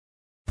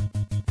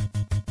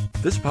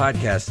This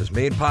podcast is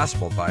made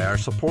possible by our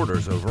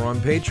supporters over on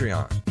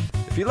Patreon.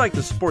 If you'd like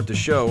to support the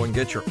show and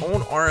get your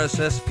own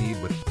RSS feed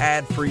with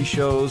ad-free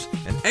shows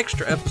and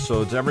extra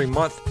episodes every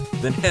month,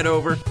 then head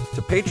over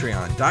to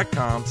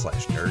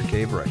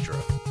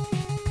patreon.com/nerdcaveretro.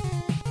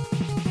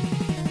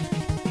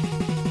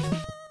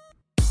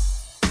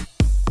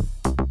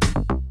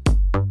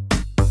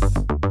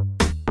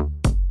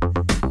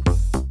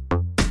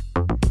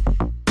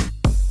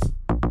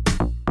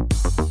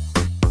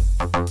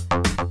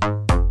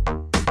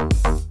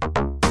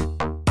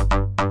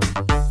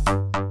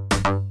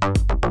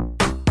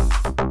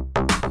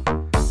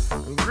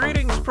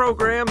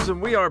 And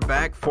we are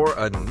back for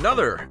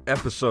another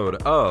episode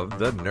of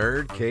the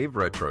Nerd Cave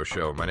Retro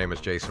Show. My name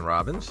is Jason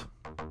Robbins.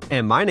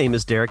 And my name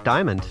is Derek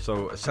Diamond.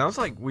 So it sounds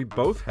like we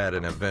both had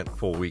an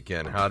eventful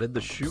weekend. How did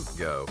the shoot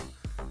go?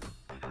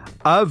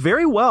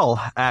 Very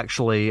well,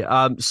 actually.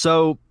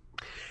 So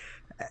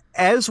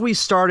as we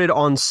started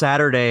on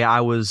Saturday,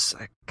 I was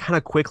kind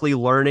of quickly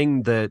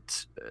learning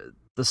that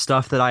the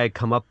stuff that I had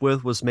come up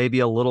with was maybe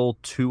a little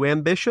too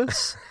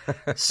ambitious.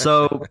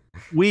 So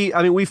we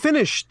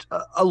finished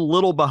a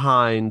little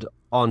behind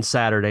on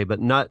Saturday, but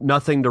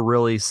nothing to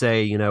really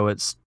say,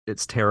 it's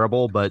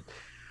terrible. But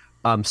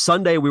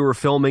Sunday we were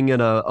filming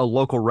in a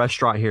local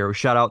restaurant here.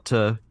 Shout out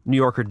to New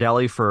Yorker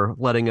Deli for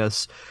letting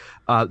us.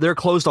 They're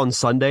closed on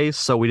Sundays,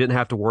 so we didn't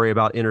have to worry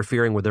about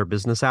interfering with their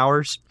business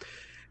hours.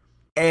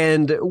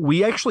 And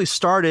we actually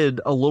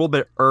started a little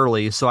bit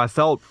early, so I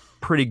felt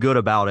pretty good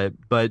about it,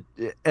 but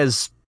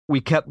as we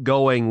kept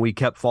going, we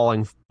kept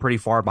falling pretty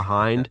far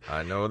behind.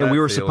 I know that. And we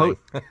were feeling.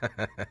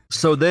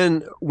 So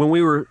then when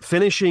we were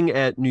finishing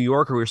at New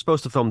Yorker, we were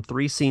supposed to film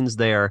 3 scenes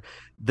there,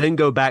 then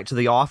go back to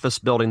the office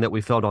building that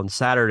we filmed on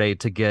Saturday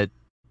to get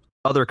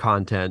other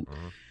content.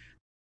 Mm-hmm.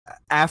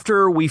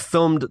 After we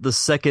filmed the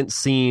second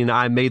scene,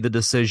 I made the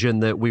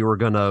decision that we were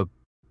going to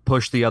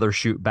push the other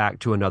shoot back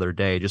to another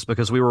day just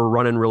because we were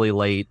running really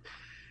late.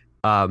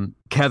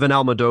 Kevin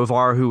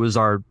Almodovar, who was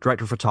our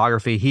director of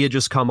photography, he had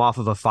just come off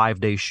of a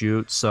 5-day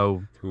shoot,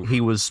 so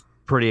he was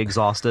pretty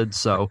exhausted.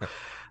 So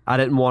I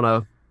didn't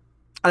want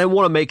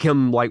to make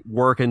him like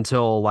work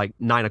until like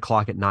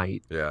 9:00 at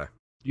night. Yeah,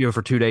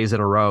 for 2 days in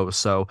a row.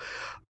 So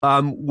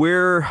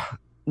we're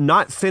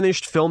not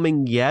finished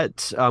filming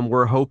yet.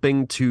 We're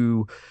hoping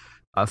to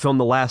film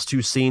the last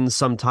 2 scenes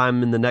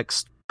sometime in the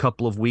next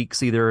couple of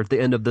weeks, either at the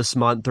end of this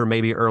month or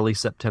maybe early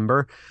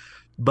September.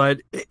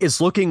 But it's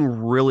looking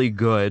really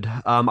good.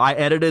 I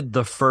edited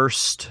the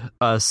first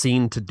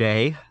scene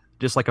today,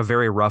 just like a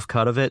very rough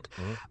cut of it.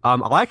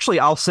 Mm-hmm.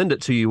 I'll send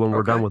it to you when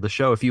we're done with the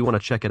show if you want to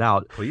check it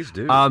out. Please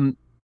do.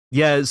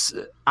 Yes,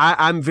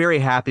 I'm very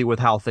happy with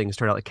how things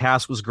turned out. The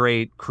cast was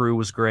great, crew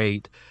was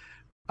great.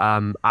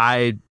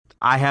 I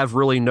have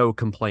really no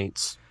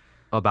complaints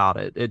about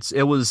it.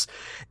 It was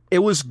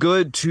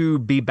good to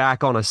be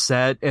back on a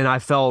set, and I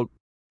felt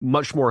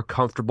much more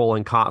comfortable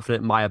and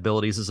confident in my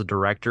abilities as a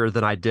director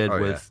than I did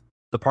with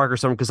the Parker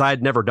Summer, because I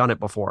had never done it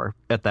before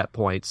at that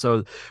point.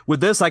 So with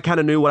this, I kind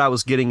of knew what I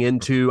was getting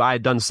into. I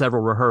had done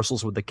several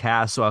rehearsals with the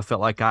cast, so I felt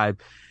like I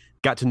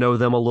got to know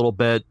them a little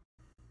bit.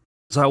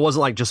 So I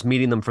wasn't like just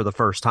meeting them for the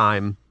first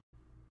time,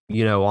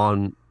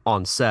 on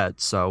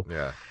set. So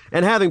yeah,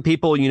 and having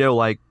people,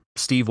 like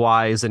Steve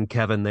Wise and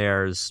Kevin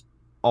there is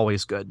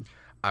always good.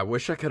 I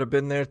wish I could have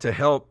been there to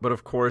help, but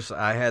of course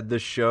I had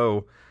this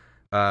show.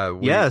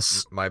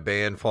 Yes. My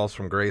band, Falls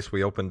from Grace,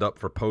 we opened up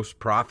for Post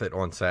Profit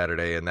on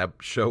Saturday, and that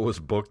show was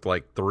booked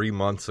like 3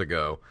 months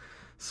ago.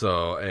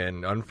 So,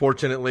 and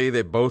unfortunately,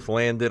 they both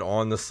landed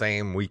on the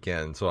same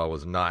weekend, so I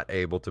was not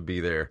able to be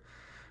there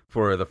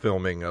for the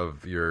filming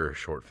of your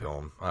short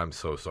film. I'm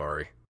so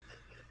sorry.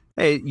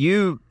 Hey,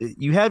 you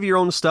have your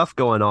own stuff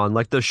going on.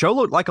 Like, the show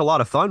looked like a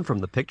lot of fun from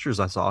the pictures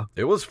I saw.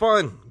 It was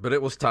fun, but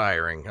it was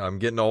tiring. I'm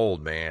getting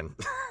old, man.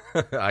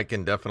 I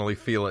can definitely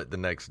feel it the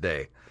next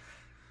day.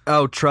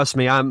 Oh, trust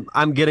me, I'm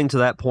getting to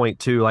that point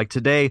too. Like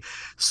today,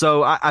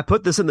 so I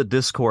put this in the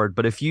Discord,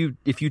 but if you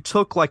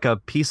took like a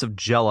piece of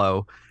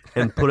Jell-O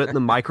and put it in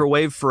the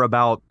microwave for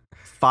about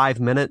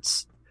 5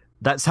 minutes,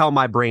 that's how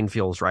my brain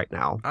feels right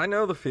now. I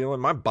know the feeling.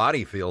 My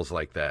body feels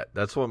like that.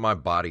 That's what my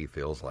body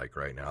feels like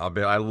right now. I've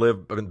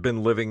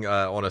been living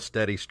on a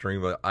steady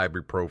stream of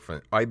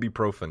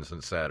ibuprofen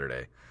since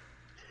Saturday.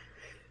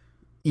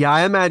 Yeah,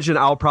 I imagine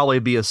I'll probably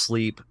be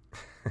asleep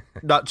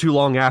not too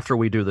long after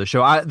we do the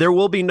show. There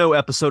will be no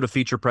episode of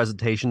Feature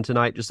Presentation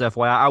tonight, just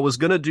FYI. I was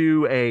going to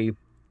do a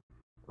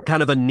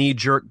kind of a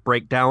knee-jerk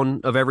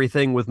breakdown of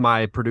everything with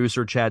my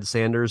producer, Chad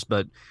Sanders,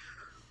 but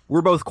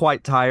we're both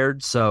quite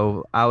tired,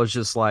 so I was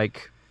just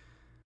like,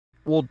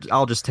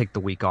 I'll just take the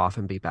week off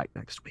and be back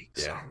next week.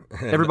 So yeah.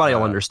 Everybody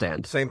will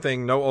understand. Same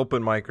thing, no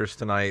open micers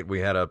tonight. We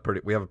have a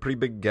pretty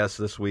big guest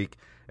this week,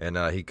 and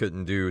he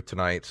couldn't do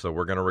tonight, so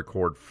we're going to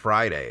record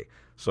Friday.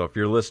 So if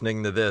you're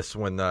listening to this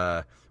when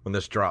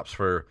this drops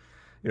for,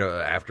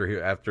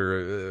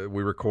 after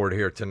we record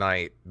here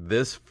tonight,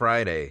 this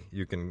Friday,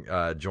 you can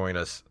join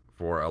us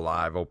for a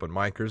live open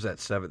micers at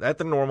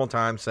the normal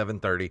time,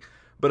 7:30,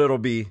 but it'll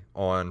be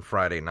on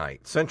Friday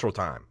night, Central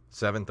Time,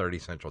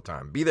 7:30 Central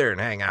Time. Be there and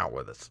hang out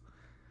with us.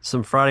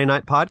 Some Friday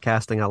night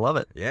podcasting. I love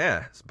it.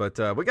 Yeah, but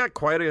we got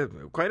quite a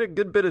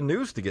good bit of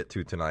news to get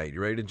to tonight. You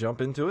ready to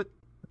jump into it?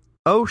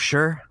 Oh,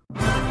 sure.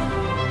 And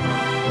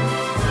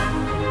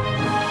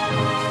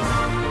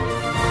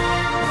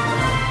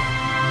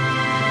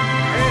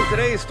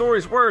today's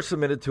stories were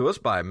submitted to us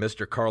by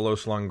Mr.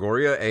 Carlos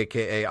Longoria,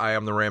 aka I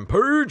Am the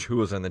Rampage, who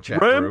was in the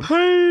chat room.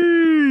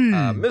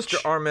 Mr.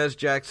 Armez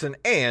Jackson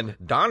and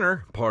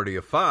Donner, Party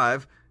of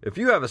Five. If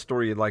you have a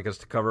story you'd like us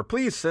to cover,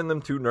 please send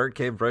them to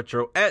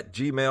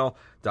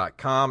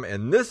nerdcaveretro@gmail.com.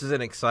 And this is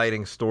an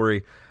exciting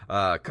story.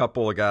 A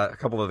couple of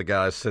the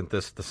guys sent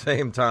this at the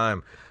same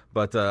time.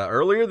 But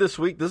earlier this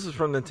week, this is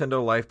from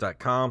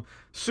NintendoLife.com.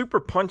 Super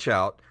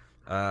Punch-Out.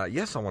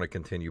 Yes, I want to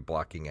continue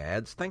blocking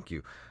ads. Thank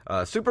you.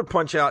 Super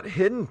Punch-Out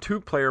hidden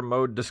two-player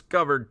mode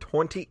discovered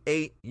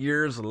 28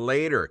 years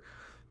later.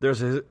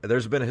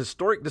 There's been a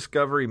historic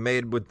discovery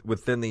made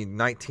within the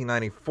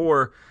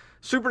 1994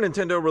 Super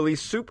Nintendo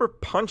released Super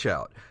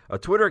Punch-Out. A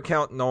Twitter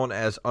account known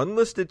as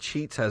Unlisted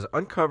Cheats has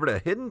uncovered a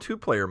hidden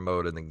two-player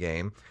mode in the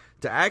game.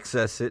 To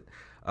access it,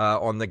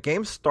 on the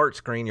game start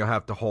screen, you'll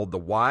have to hold the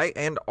Y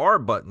and R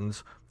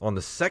buttons on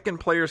the second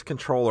player's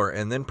controller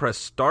and then press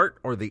Start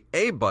or the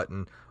A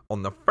button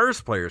on the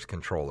first player's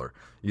controller.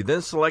 You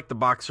then select the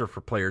boxer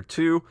for player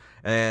 2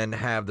 and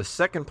have the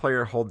second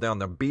player hold down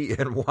the B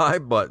and Y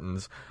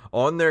buttons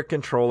on their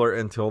controller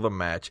until the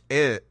match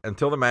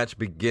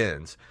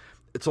begins.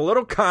 It's a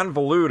little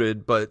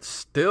convoluted, but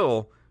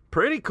still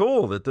pretty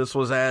cool that this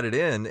was added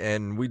in,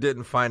 and we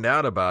didn't find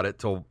out about it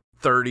till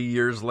 30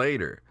 years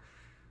later.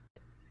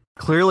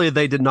 Clearly,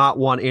 they did not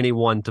want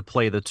anyone to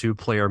play the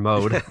two-player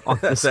mode on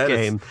this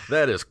game.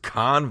 That is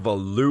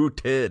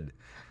convoluted.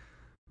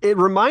 It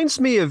reminds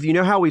me of, you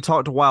know how we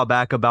talked a while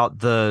back about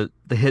the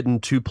hidden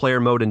two-player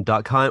mode in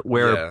Duck Hunt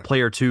where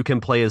player 2 can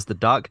play as the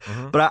duck?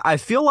 Mm-hmm. But I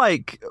feel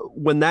like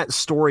when that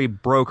story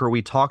broke or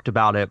we talked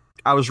about it,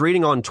 I was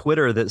reading on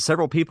Twitter that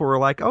several people were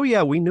like, oh,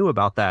 yeah, we knew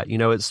about that. You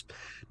know, it's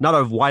not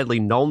a widely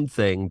known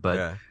thing,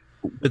 but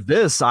with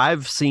this,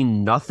 I've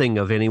seen nothing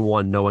of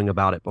anyone knowing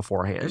about it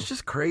beforehand. It's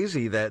just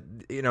crazy that,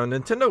 you know,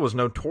 Nintendo was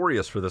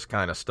notorious for this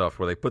kind of stuff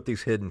where they put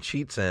these hidden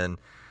cheats in,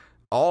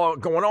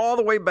 going all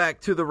the way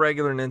back to the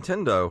regular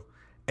Nintendo,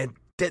 and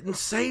didn't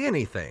say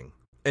anything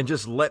and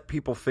just let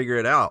people figure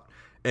it out.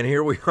 And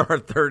here we are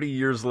 30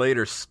 years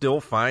later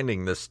still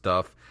finding this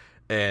stuff,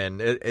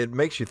 and it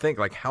makes you think,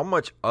 like, how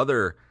much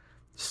other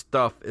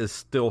stuff is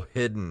still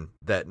hidden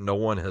that no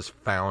one has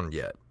found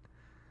yet.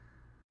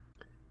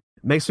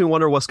 Makes me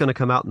wonder what's going to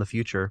come out in the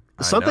future.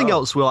 Something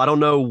else will. I don't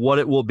know what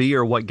it will be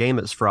or what game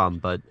it's from,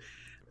 but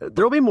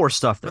there will be more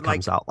stuff that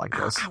comes out like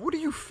this. How do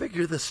you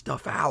figure this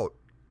stuff out?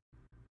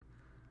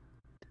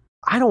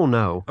 I don't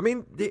know. I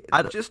mean,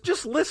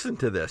 just listen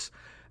to this.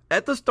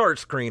 At the start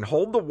screen,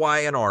 hold the Y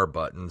and R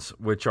buttons,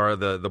 which are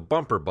the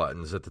bumper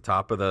buttons at the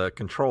top of the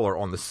controller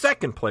on the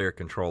second player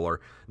controller.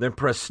 Then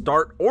press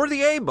Start or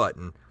the A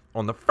button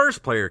on the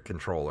first player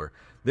controller.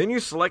 Then you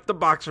select the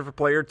boxer for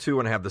player 2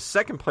 and have the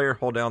second player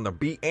hold down the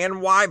B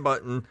and Y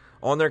button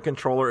on their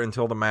controller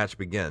until the match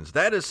begins.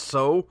 That is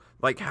so,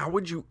 like, how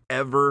would you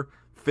ever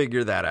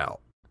figure that out?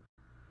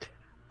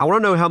 I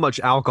want to know how much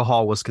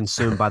alcohol was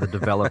consumed by the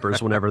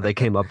developers whenever they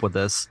came up with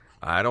this.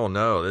 I don't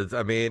know.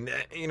 I mean,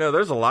 you know,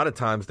 there's a lot of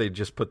times they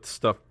just put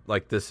stuff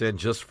like this in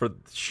just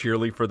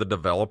sheerly for the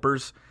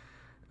developers.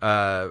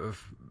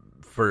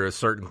 For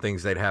certain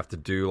things they'd have to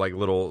do, like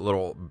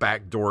little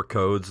backdoor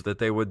codes that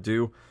they would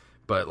do.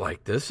 But,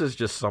 like, this is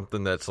just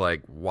something that's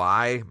like,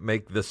 why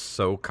make this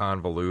so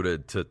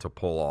convoluted to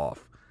pull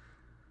off?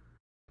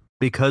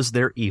 Because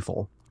they're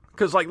evil.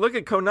 Because, like, look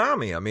at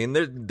Konami. I mean,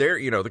 they're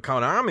you know, the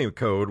Konami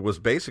code was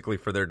basically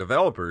for their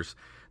developers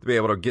to be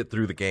able to get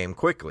through the game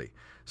quickly.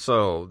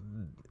 So,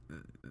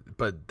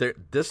 but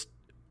this,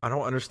 I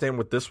don't understand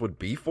what this would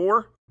be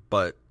for.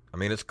 But, I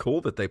mean, it's cool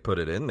that they put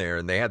it in there,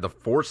 and they had the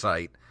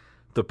foresight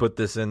to put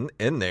this in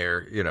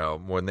there, you know,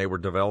 when they were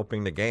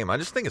developing the game. I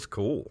just think it's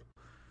cool.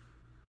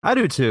 I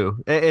do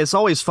too. It's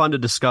always fun to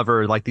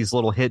discover, like, these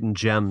little hidden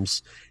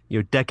gems, you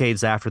know,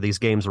 decades after these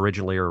games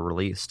originally are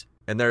released.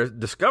 And they're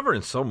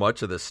discovering so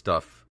much of this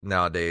stuff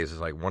nowadays. It's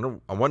like,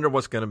 I wonder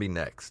what's going to be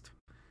next.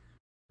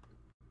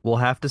 We'll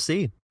have to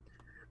see.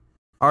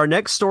 Our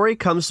next story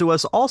comes to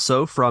us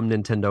also from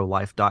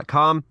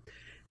NintendoLife.com.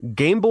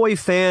 Game Boy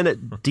fan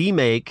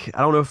DMake,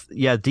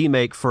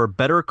 DMake for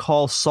Better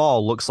Call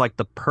Saul looks like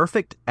the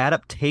perfect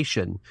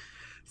adaptation.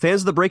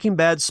 Fans of the Breaking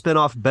Bad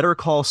spinoff Better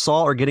Call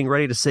Saul are getting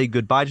ready to say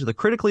goodbye to the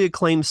critically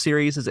acclaimed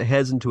series as it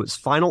heads into its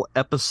final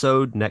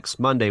episode next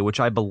Monday, which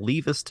I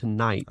believe is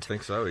tonight. I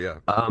think so, yeah.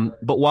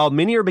 But while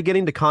many are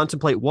beginning to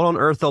contemplate what on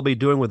earth they'll be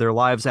doing with their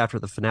lives after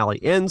the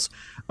finale ends,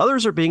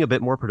 others are being a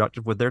bit more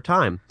productive with their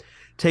time.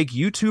 Take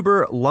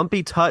YouTuber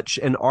Lumpy Touch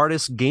and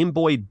artist Game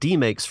Boy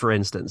DMakes, for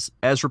instance.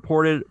 As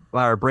reported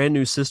by our brand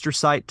new sister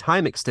site,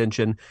 Time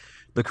Extension,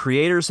 the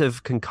creators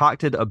have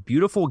concocted a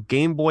beautiful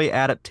Game Boy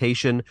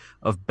adaptation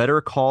of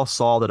Better Call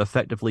Saul that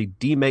effectively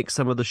demakes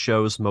some of the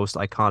show's most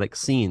iconic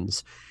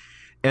scenes.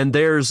 And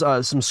there's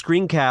some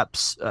screen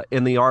caps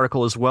in the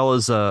article as well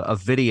as a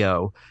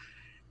video.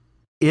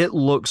 It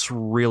looks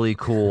really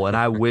cool, and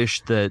I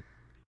wish that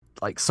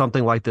like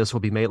something like this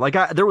would be made.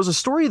 There was a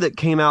story that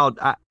came out.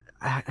 I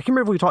can't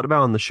remember if we talked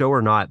about it on the show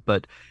or not,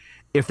 but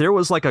if there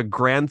was like a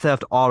Grand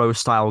Theft Auto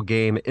style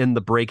game in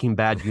the Breaking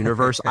Bad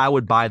universe, I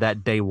would buy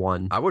that day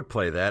one. I would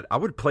play that. I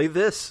would play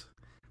this.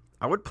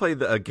 I would play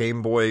a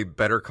Game Boy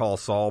Better Call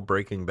Saul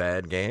Breaking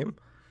Bad game.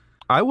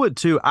 I would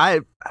too.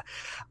 I've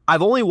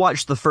only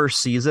watched the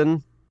first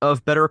season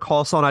of Better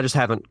Call Saul, and I just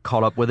haven't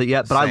caught up with it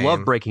yet. But I love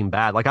Same. Breaking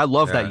Bad. Like I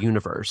love Yeah. that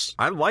universe.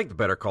 I liked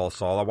Better Call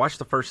Saul. I watched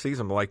the first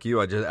season, but like you,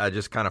 I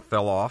just kind of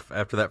fell off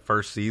after that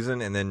first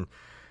season, and then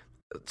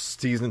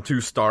season 2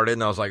 started,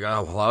 and I was like,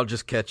 oh well, I'll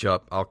just catch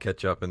up. I'll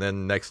catch up, and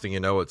then next thing you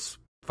know, it's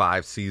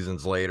 5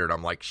 seasons later, and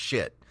I'm like,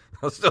 shit,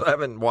 I still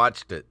haven't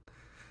watched it.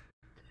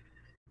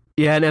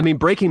 Yeah, and I mean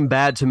Breaking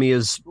Bad to me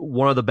is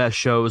one of the best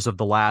shows of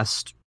the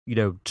last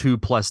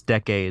 2+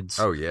 decades.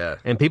 Oh yeah,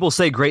 And people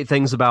say great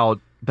things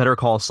about Better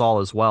Call Saul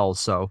as well.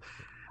 So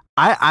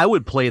I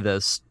would play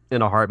this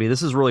in a heartbeat.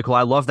 This is really cool.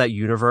 I love that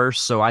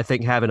universe. So I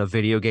think having a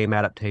video game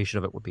adaptation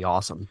of it would be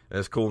awesome.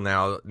 it's cool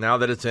now. Now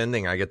that it's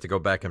ending, I get to go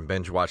back and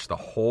binge watch the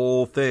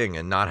whole thing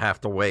and not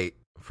have to wait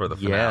for the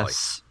finale.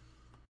 Yes,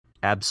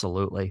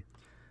 absolutely.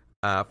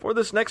 For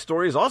this next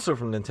story is also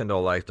from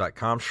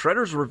NintendoLife.com.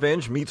 Shredder's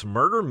Revenge meets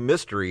Murder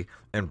Mystery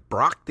and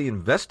Brock the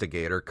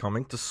Investigator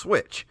coming to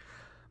Switch.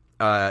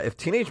 If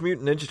Teenage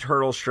Mutant Ninja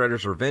Turtles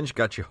Shredder's Revenge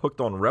got you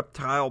hooked on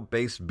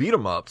reptile-based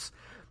beat-em-ups,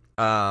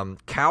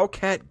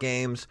 Cowcat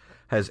Games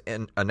has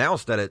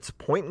announced that its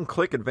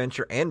point-and-click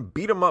adventure and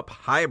beat-em-up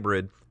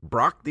hybrid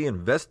Brock the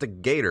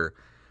Investigator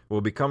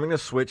will be coming to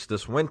Switch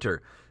this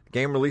winter. The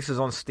game releases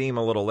on Steam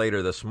a little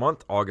later this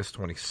month, August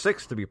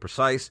 26th to be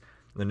precise.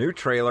 The new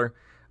trailer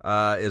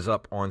is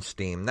up on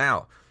Steam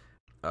now.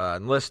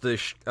 Unlike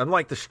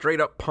the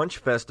straight-up punch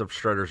fest of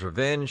Shredder's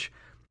Revenge,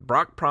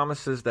 Brock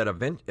promises that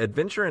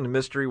adventure and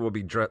mystery will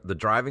be the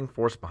driving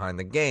force behind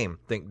the game.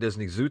 Think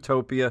Disney's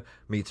Zootopia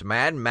meets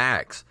Mad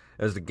Max,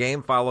 as the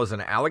game follows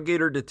an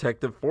alligator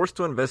detective forced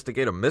to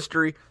investigate a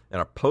mystery in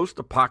a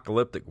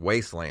post-apocalyptic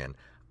wasteland.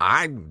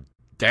 I'm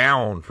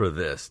down for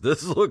this.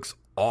 This looks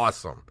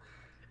awesome.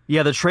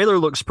 Yeah, the trailer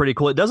looks pretty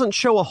cool. It doesn't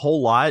show a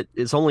whole lot.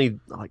 It's only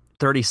like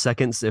 30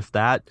 seconds, if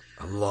that.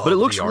 I love but it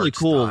looks the really art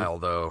cool. Style,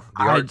 though.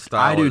 The I art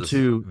style do is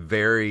too.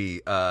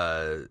 very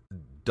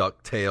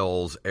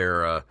DuckTales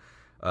era,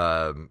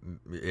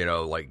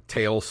 like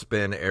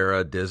Tailspin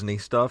era Disney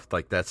stuff.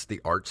 Like that's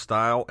the art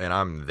style, and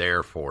I'm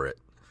there for it.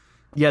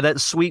 Yeah,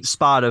 that sweet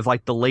spot of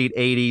like the late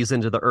 80s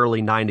into the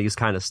early 90s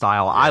kind of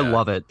style. Yeah. I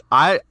love it.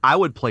 I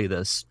would play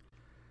this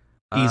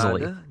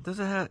easily. Does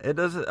it have? It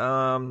doesn't.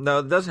 No,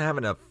 it doesn't have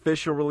an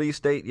official release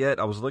date yet.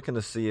 I was looking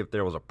to see if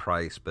there was a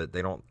price, but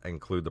they don't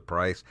include the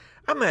price.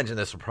 I imagine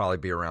this will probably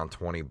be around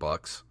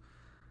 $20.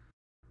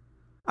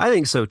 I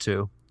think so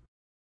too.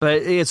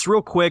 But it's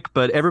real quick,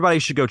 but everybody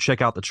should go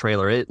check out the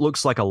trailer. It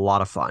looks like a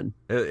lot of fun.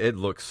 It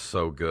looks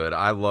so good.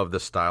 I love the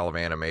style of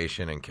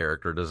animation and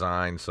character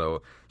design.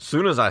 So as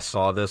soon as I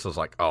saw this, I was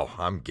like, oh,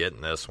 I'm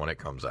getting this when it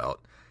comes out.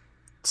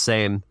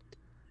 Same.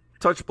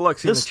 Touch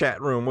Biloxi in the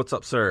chat room. What's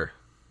up, sir?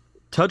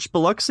 Touch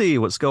Biloxi,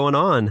 what's going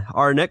on?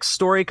 Our next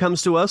story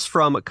comes to us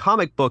from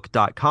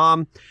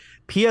comicbook.com.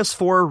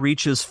 PS4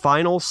 reaches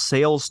final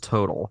sales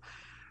total.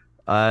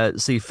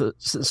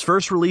 Since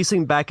first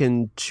releasing back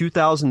in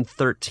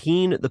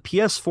 2013, the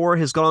PS4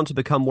 has gone on to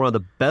become one of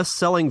the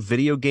best-selling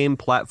video game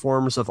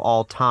platforms of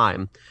all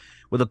time.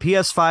 With the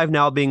PS5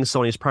 now being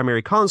Sony's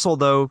primary console,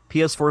 though,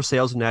 PS4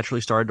 sales have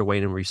naturally started to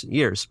wane in recent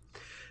years.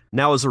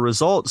 Now, as a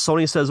result,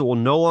 Sony says it will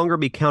no longer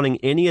be counting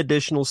any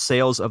additional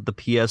sales of the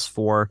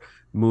PS4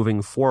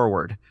 moving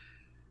forward.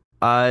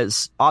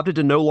 It's opted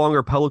to no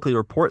longer publicly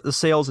report the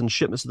sales and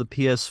shipments of the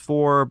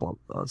PS4.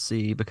 Let's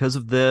see. Because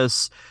of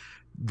this,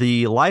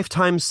 the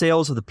lifetime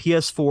sales of the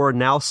PS4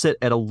 now sit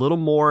at a little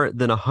more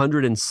than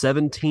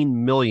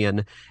 117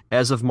 million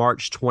as of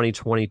March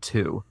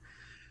 2022.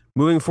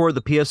 Moving forward,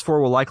 the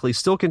PS4 will likely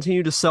still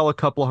continue to sell a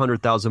couple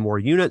 100,000 more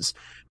units,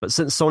 but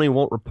since Sony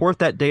won't report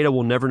that data,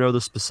 we'll never know the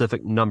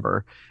specific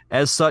number.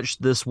 As such,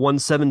 this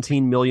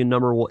 117 million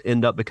number will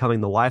end up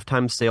becoming the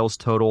lifetime sales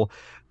total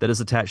that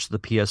is attached to the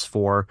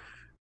PS4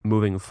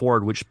 moving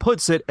forward, which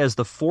puts it as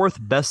the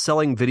 4th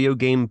best-selling video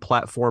game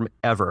platform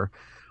ever,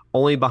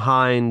 only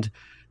behind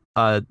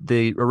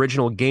the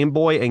original Game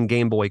Boy and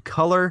Game Boy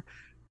Color,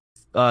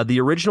 the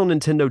original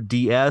Nintendo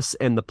DS,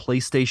 and the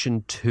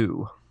PlayStation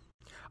 2.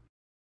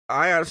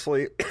 I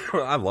honestly,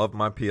 I love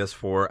my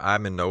PS4.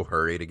 I'm in no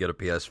hurry to get a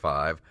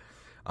PS5.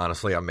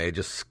 Honestly, I may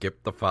just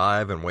skip the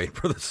 5 and wait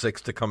for the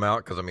 6 to come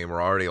out because, I mean,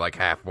 we're already like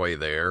halfway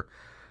there.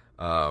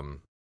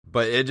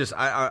 But it just,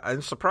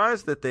 I'm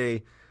surprised that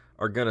they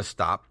are going to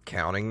stop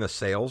counting the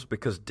sales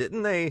because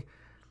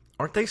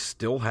aren't they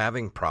still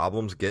having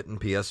problems getting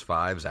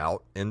PS5s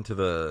out into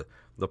the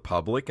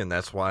public? And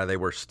that's why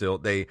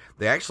they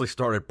actually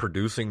started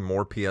producing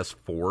more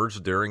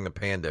PS4s during the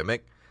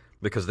pandemic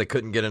because they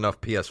couldn't get enough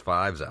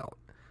PS5s out.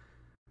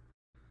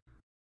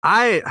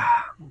 I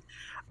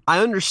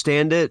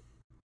understand it,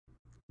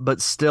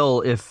 but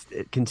still, if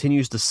it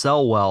continues to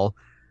sell well,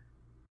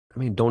 I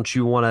mean, don't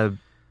you want to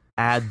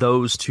add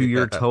those to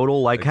your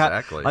total? Like,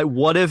 exactly. like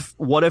what if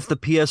the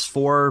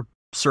PS4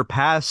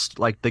 surpassed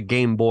like the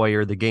Game Boy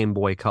or the Game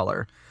Boy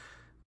Color?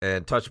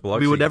 And Touch We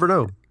would Biloxi never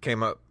know.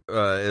 came up,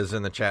 is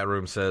in the chat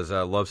room, says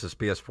loves his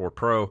PS4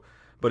 Pro,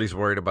 but he's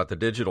worried about the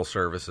digital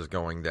services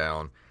going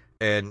down.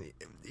 And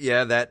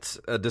yeah, that's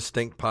a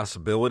distinct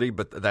possibility,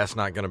 but that's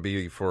not going to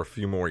be for a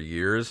few more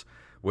years,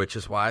 which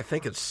is why I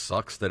think it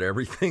sucks that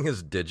everything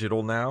is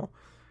digital now.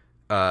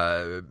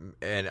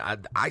 And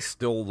I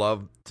still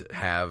love to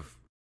have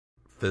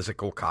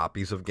physical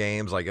copies of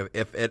games. Like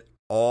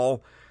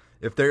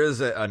if there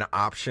is an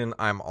option,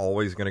 I'm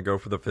always going to go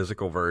for the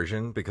physical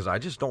version because I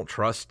just don't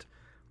trust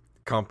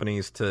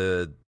companies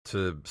to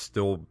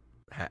still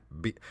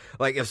be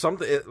like, if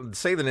something,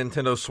 say the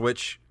Nintendo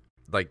Switch,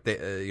 like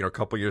they, a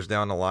couple years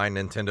down the line,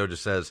 Nintendo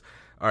just says,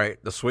 all right,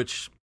 the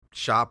Switch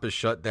shop is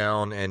shut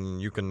down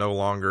and you can no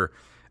longer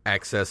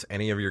access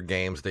any of your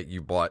games that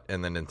you bought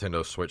in the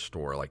Nintendo Switch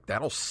store. Like,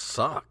 that'll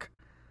suck.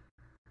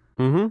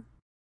 Mm-hmm.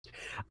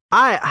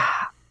 I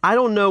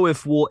don't know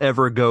if we'll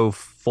ever go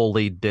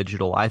fully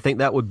digital. I think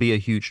that would be a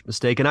huge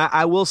mistake. And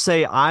I will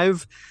say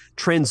I've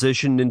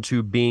transitioned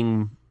into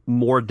being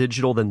more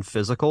digital than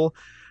physical,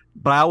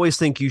 but I always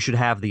think you should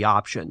have the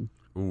option.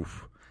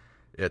 Oof.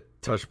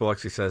 Touch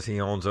Biloxi says he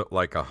owns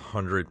like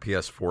 100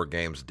 PS4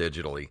 games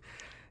digitally.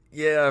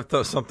 Yeah,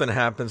 if something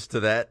happens to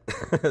that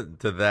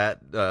to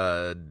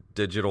that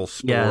digital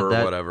store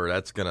or whatever,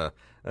 that's gonna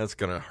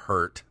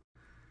hurt.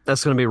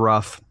 That's gonna be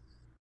rough.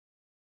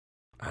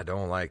 I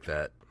don't like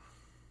that.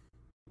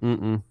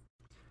 Mm-mm.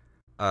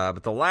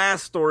 But the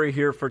last story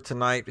here for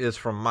tonight is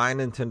from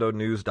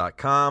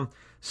MyNintendoNews.com.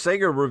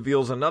 Sega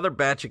reveals another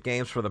batch of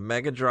games for the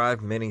Mega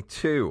Drive Mini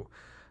 2.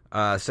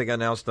 Sega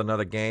announced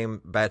another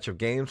batch of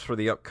games for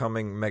the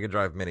upcoming Mega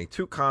Drive Mini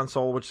 2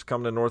 console, which is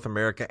coming to North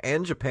America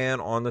and Japan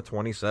on the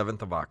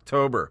 27th of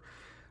October.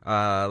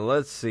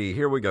 Let's see.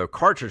 Here we go.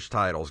 Cartridge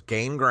titles: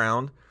 Game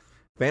Ground,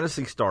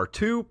 Phantasy Star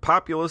 2,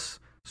 Populous,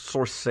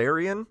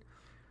 Sorcerian,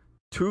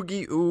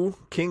 Tugi-U,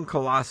 King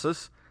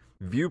Colossus,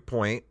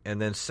 Viewpoint,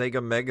 and then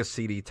Sega Mega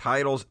CD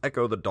titles: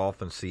 Echo the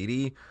Dolphin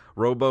CD,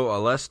 Robo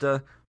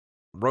Alesta,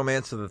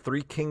 Romance of the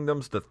Three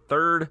Kingdoms, the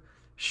Third,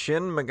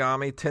 Shin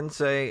Megami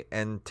Tensei,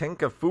 and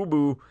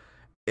Tenkafubu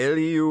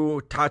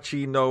Eliu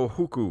Tachi no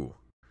Huku.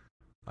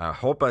 I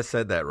hope I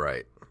said that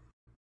right.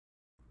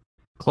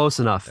 Close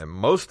enough. And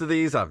most of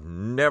these I've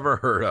never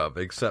heard of,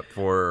 except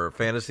for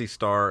Phantasy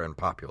Star and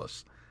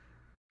Populous.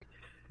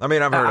 I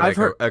mean, I've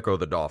heard Echo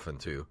the Dolphin,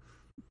 too.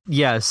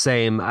 Yeah,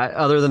 same.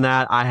 Other than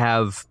that, I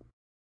have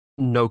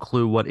no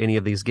clue what any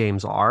of these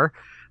games are.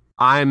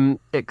 I'm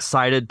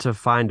excited to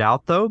find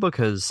out, though,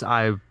 because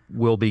I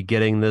will be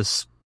getting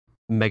this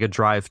Mega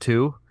Drive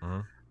 2.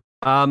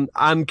 Mm-hmm.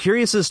 I'm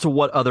curious as to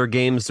what other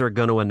games they're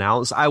going to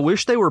announce. I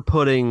wish they were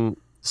putting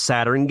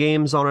Saturn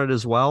games on it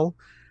as well,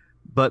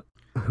 but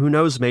who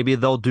knows? Maybe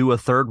they'll do a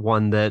third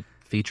one that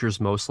features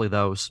mostly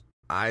those.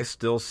 I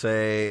still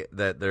say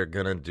that they're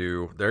gonna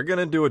do a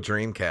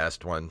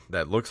Dreamcast one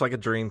that looks like a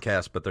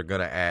Dreamcast, but they're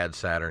gonna add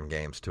Saturn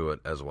games to it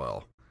as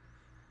well.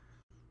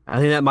 I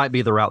think that might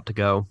be the route to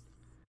go.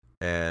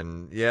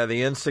 And yeah,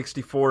 the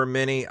N64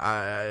 Mini,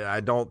 I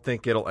don't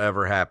think it'll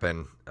ever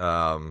happen.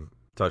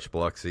 Touch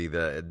Biloxi,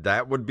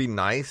 that would be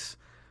nice,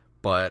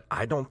 but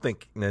I don't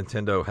think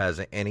Nintendo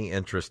has any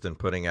interest in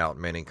putting out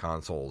mini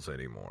consoles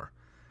anymore.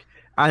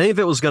 I think if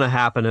it was going to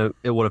happen,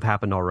 it would have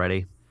happened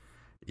already.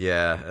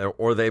 Yeah,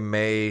 or they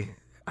may.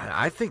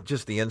 I think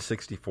just the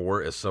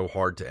N64 is so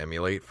hard to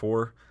emulate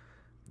for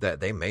that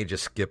they may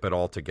just skip it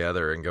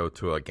altogether and go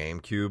to a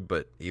GameCube.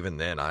 But even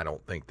then, I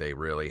don't think they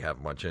really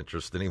have much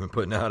interest in even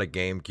putting out a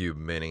GameCube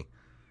Mini.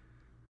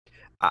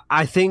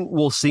 I think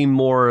we'll see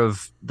more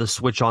of the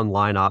Switch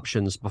Online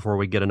options before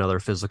we get another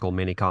physical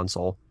mini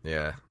console.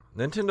 Yeah,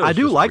 Nintendo. I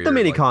do like the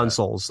mini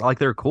consoles. Like,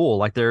 they're cool.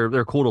 Like,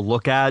 they're cool to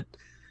look at.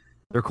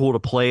 They're cool to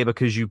play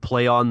because you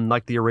play on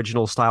like the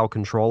original style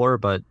controller.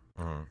 But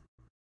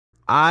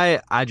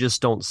I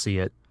just don't see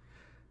it.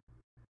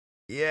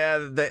 Yeah,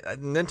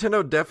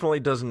 Nintendo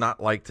definitely does not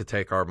like to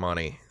take our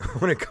money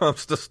when it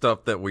comes to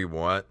stuff that we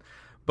want.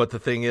 But the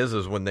thing is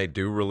when when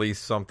they release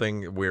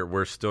something,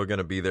 we're still going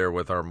to be there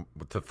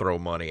to throw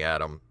money at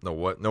them,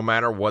 no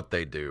matter what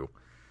they do,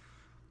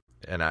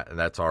 and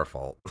that's our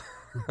fault.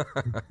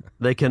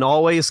 They can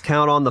always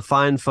count on the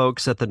fine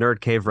folks at the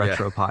Nerd Cave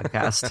Retro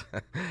Podcast.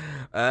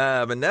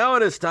 But now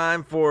it is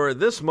time for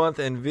This Month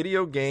in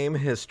Video Game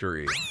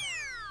History.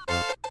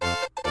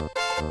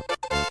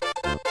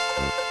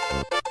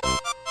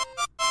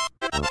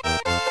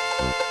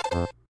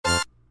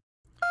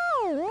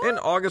 In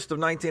August of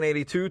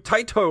 1982,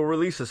 Taito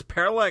releases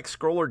Parallax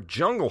Scroller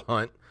Jungle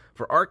Hunt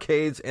for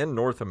arcades in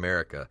North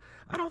America.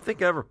 I don't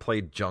think I ever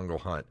played Jungle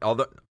Hunt,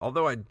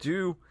 although I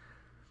do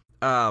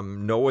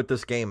know what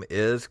this game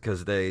is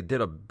because they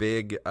did a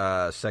big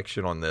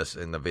section on this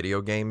in the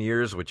video game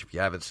years, which if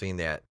you haven't seen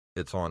that,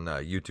 it's on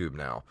YouTube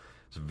now.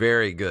 It's a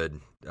very good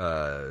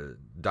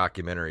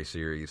documentary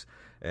series.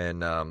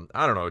 And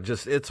I don't know,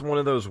 it's one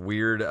of those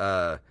weird,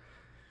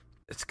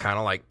 it's kind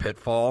of like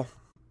Pitfall,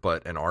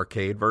 but an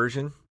arcade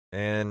version.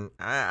 And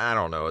I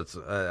don't know. It's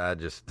I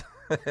just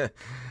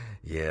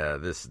yeah,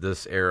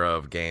 this era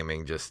of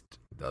gaming just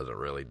doesn't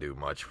really do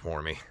much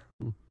for me.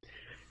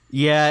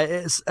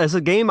 Yeah, as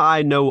a game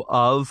I know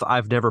of,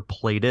 I've never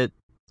played it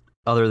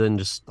other than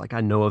just like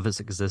I know of its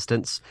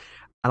existence.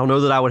 I don't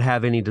know that I would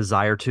have any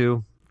desire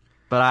to,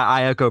 but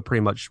I echo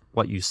pretty much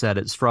what you said.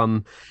 It's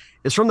from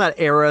that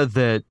era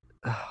that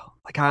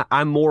like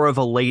I'm more of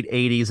a late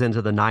 80s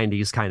into the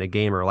 90s kind of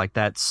gamer. Like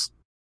that's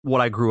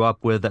what I grew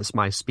up with. That's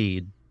my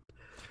speed.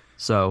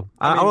 So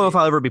I don't know if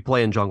I'll ever be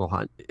playing Jungle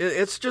Hunt.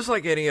 It's just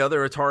like any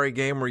other Atari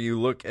game where you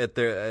look at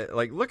the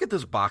look at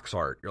this box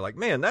art. You're like,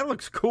 man, that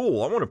looks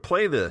cool. I want to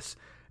play this.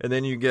 And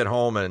then you get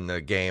home and the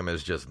game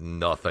is just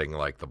nothing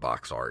like the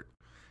box art.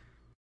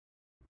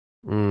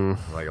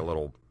 Like a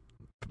little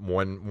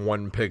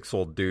one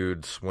pixel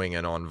dude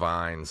swinging on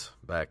vines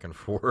back and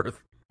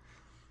forth.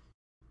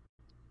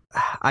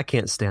 I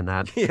can't stand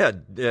that. Yeah,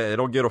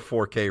 it'll get a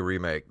 4K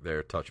remake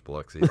there, Touch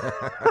Biloxi.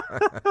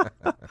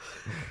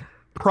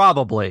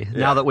 Probably. Yeah.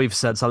 Now that we've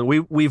said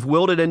something, we've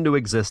willed it into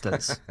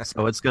existence,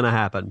 so it's going to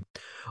happen.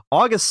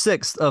 August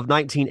 6th of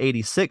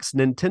 1986,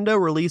 Nintendo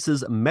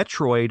releases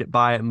Metroid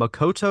by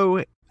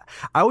Makoto.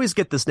 I always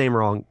get this name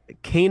wrong.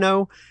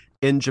 Kano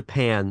in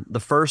Japan, the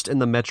first in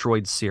the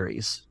Metroid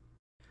series.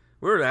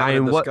 We were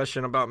having a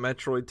discussion about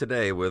Metroid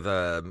today with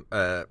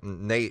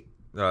Nate,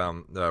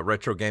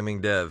 Retro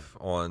Gaming Dev,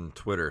 on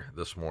Twitter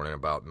this morning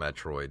about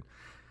Metroid.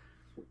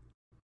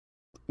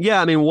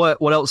 Yeah, I mean, what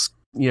else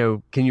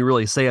can you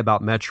really say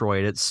about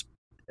Metroid? It's,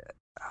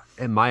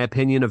 in my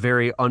opinion, a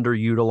very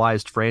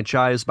underutilized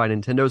franchise by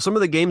Nintendo. Some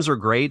of the games are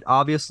great,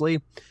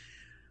 obviously,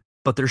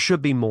 but there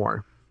should be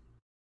more.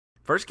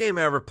 First game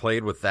I ever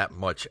played with that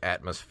much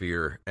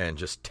atmosphere and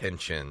just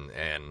tension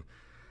and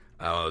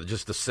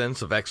just a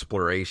sense of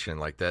exploration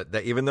like that.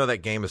 That even though that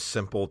game is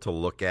simple to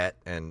look at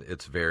and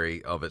it's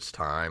very of its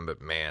time,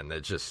 but man,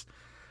 there's just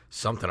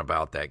something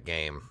about that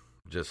game.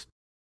 It just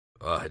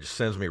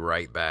sends me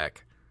right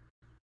back.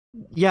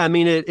 Yeah, I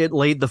mean, it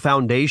laid the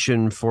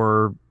foundation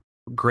for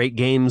great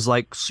games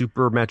like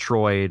Super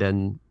Metroid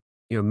and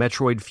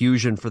Metroid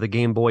Fusion for the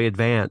Game Boy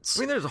Advance.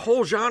 I mean, there's a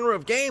whole genre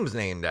of games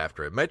named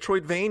after it.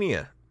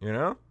 Metroidvania,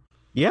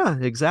 Yeah,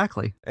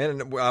 exactly.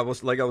 And I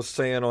was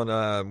saying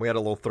on, we had a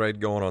little thread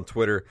going on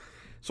Twitter.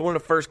 So one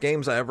of the first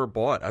games I ever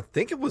bought, I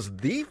think it was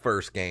the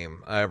first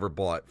game I ever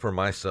bought for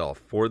myself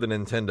for the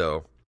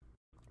Nintendo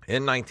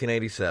in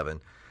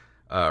 1987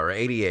 or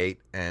 88,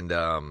 and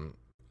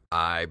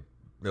I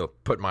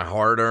put my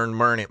hard-earned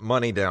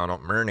money down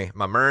on my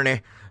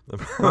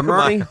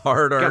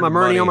hard-earned got my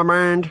money on my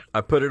mind.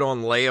 I put it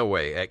on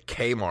layaway at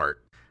Kmart,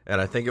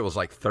 and I think it was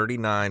like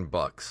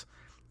 $39.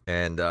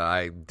 And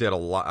I did a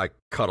lot. I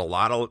cut a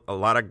lot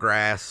of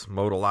grass,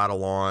 mowed a lot of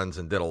lawns,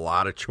 and did a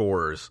lot of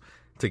chores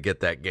to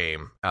get that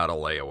game out of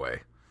layaway.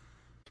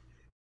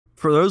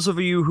 For those of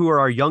you who are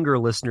our younger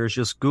listeners,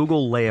 just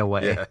Google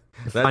layaway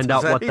to find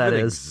out what that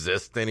is.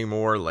 Exist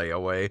anymore?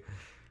 Layaway.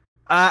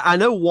 I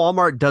know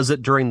Walmart does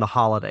it during the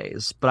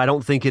holidays, but I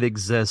don't think it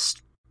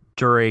exists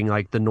during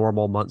like the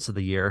normal months of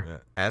the year. Yeah.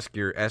 Ask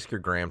your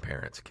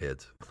grandparents,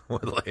 kids,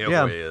 what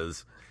layaway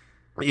is.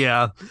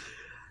 Yeah.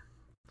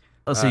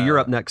 Let's see, you're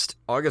up next.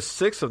 August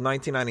 6th of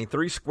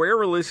 1993, Square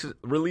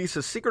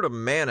releases Secret of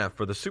Mana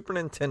for the Super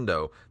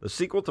Nintendo, the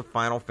sequel to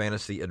Final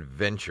Fantasy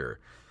Adventure.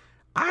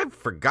 I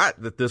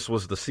forgot that this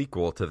was the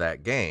sequel to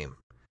that game.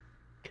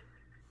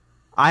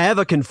 I have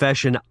a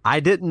confession.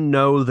 I didn't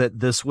know that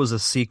this was a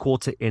sequel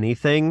to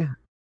anything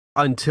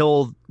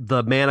until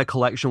the Mana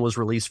Collection was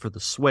released for the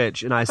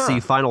Switch, and I see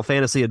Final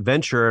Fantasy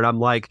Adventure, and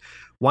I'm like,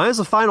 why is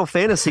a Final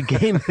Fantasy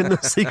game in the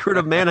Secret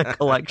of Mana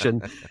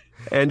Collection?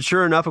 And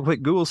sure enough, a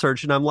quick Google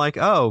search, and I'm like,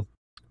 oh,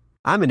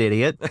 I'm an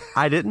idiot.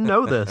 I didn't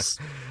know this.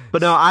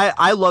 But no,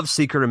 I love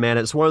Secret of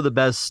Mana. It's one of the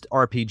best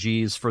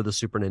RPGs for the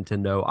Super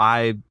Nintendo.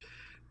 I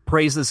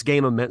praise this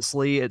game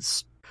immensely.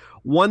 It's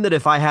one that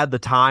if I had the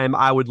time,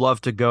 I would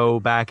love to go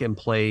back and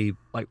play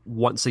like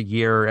once a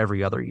year,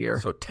 every other year.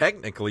 So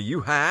technically,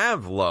 you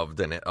have loved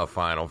a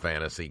Final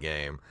Fantasy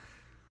game.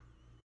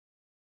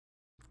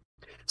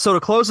 So to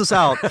close us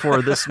out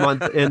for this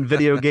month in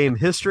video game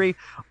history,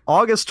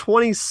 August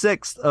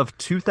 26th of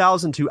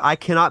 2002, I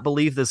cannot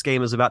believe this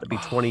game is about to be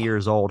 20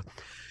 years old.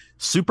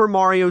 Super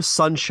Mario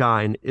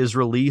Sunshine is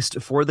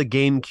released for the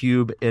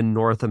GameCube in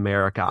North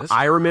America.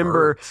 I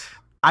remember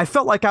I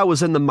felt like I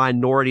was in the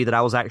minority that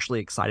I was actually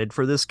excited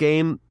for this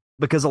game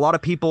because a lot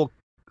of people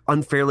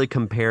unfairly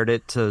compared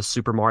it to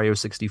Super Mario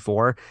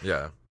 64.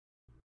 Yeah.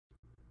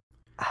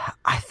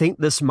 I think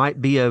this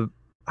might be I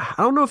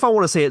don't know if I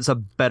want to say it's a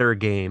better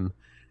game.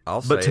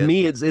 But to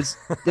me,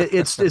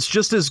 it's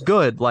just as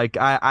good. Like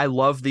I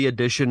love the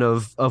addition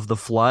of the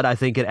flood. I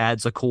think it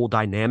adds a cool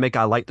dynamic.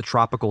 I like the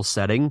tropical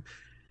setting.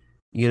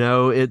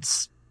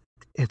 It's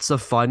a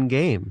fun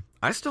game.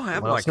 I still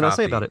have my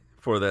copy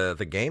for the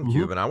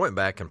GameCube, and I went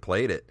back and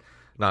played it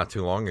not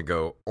too long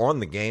ago on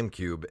the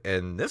GameCube,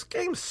 and this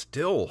game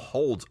still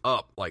holds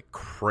up like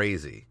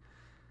crazy.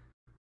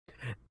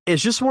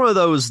 It's just one of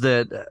those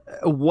that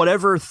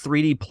whatever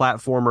 3D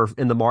platformer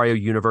in the Mario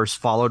universe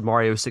followed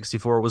Mario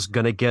 64 was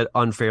going to get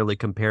unfairly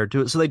compared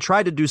to it. So they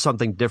tried to do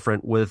something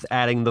different with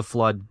adding the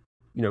FLUDD,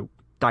 you know,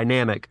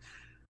 dynamic,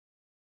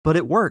 but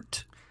it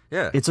worked.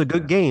 Yeah, It's a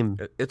good game,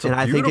 it's a and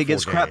I think it beautiful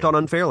gets crapped game. on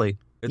unfairly.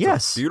 It's a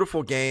Yes.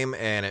 beautiful game,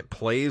 and it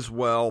plays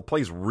well,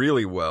 plays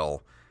really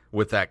well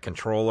with that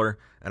controller.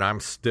 And I'm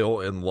still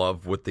in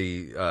love with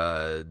the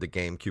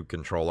GameCube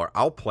controller.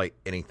 I'll play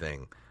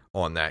anything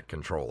on that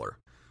controller.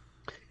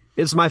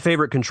 It's my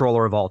favorite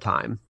controller of all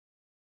time.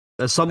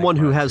 As I think someone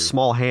who mine has too.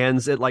 small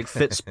hands, it like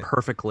fits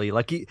perfectly.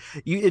 Like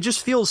it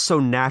just feels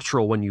so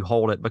natural when you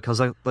hold it because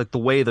like the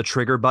way the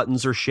trigger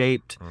buttons are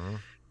shaped. Mhm.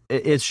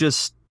 It's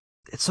just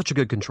it's such a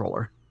good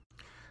controller.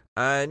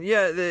 And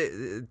yeah,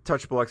 the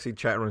Touch Biloxi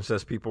chat room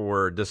says people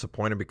were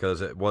disappointed because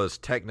it was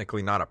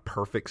technically not a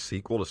perfect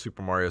sequel to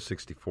Super Mario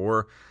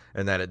 64,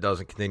 and that it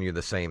doesn't continue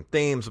the same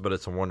themes, but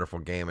it's a wonderful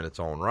game in its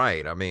own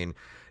right. I mean,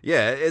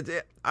 yeah,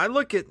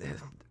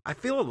 I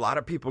feel a lot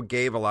of people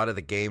gave a lot of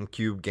the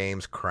GameCube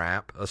games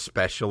crap,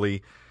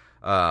 especially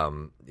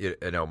Mario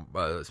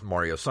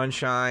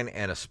Sunshine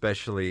and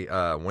especially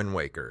Wind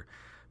Waker,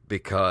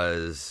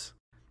 because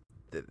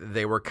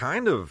they were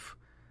kind of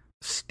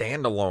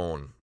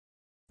standalone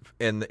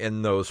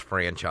in those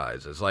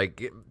franchises.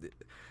 Like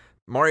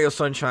Mario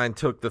Sunshine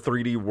took the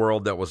 3D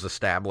world that was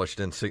established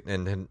in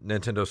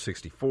Nintendo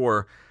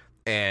 64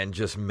 and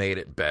just made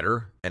it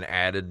better and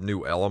added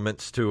new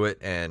elements to it,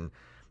 and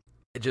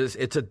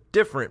it's a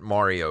different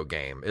Mario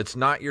game. It's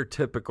not your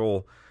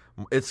typical.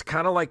 It's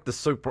kind of like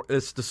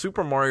it's the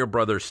Super Mario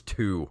Brothers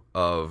 2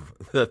 of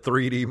the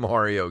 3D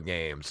Mario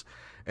games.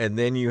 And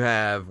then you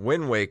have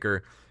Wind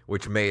Waker,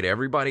 which made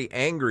everybody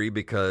angry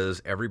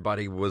because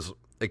everybody was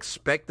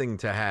expecting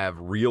to have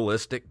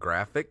realistic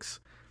graphics,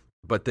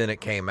 but then it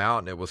came out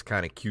and it was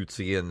kind of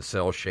cutesy and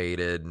cel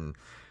shaded.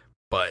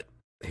 But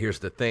here's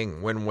the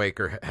thing: Wind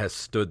Waker has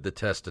stood the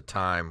test of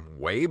time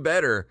way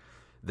better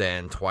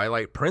than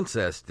Twilight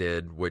Princess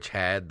did, which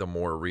had the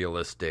more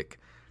realistic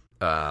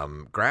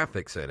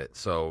graphics in it.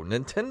 So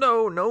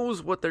Nintendo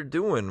knows what they're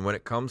doing when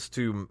it comes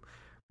to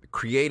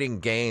creating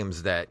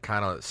games that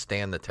kind of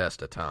stand the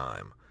test of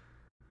time.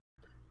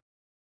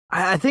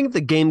 I think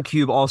the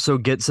GameCube also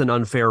gets an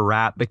unfair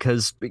rap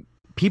because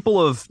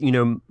people of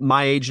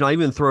my age, and I'll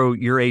even throw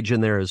your age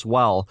in there as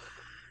well.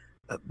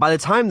 By the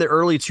time the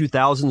early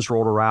 2000s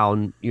rolled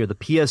around, the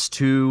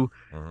PS2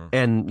 Mm-hmm.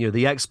 and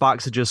the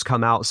Xbox had just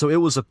come out, so it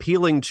was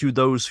appealing to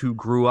those who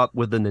grew up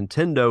with the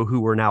Nintendo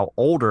who were now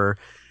older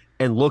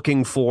and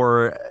looking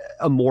for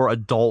a more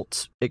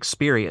adult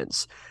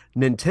experience.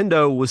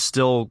 Nintendo was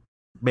still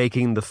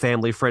making the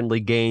family friendly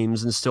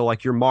games and still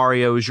like your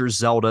Marios, your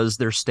Zeldas,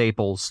 their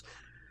staples.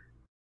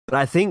 But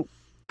I think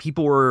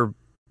people were,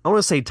 I don't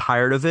want to say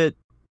tired of it,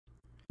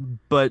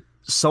 but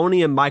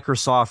Sony and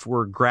Microsoft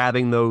were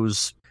grabbing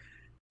those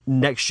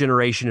next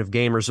generation of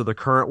gamers or the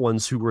current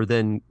ones who were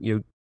then,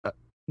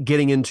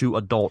 getting into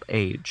adult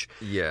age.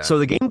 Yeah. So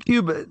the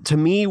GameCube to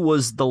me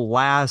was the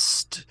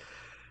last.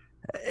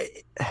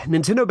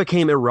 Nintendo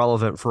became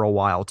irrelevant for a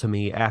while to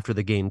me after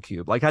the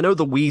GameCube. Like I know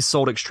the Wii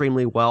sold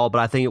extremely well, but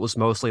I think it was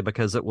mostly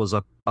because it was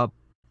a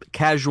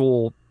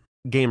casual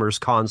gamer's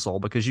console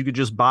because you could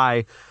just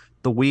buy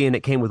the Wii and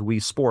it came with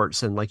Wii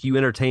Sports and like you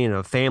entertain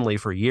a family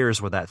for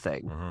years with that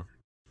thing. Mm-hmm.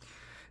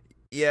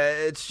 Yeah,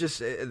 it's just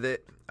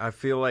that I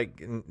feel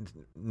like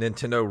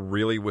Nintendo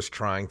really was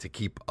trying to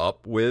keep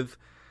up with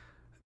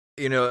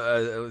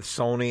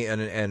Sony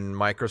and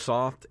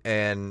Microsoft,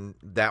 and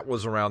that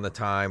was around the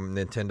time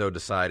Nintendo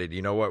decided,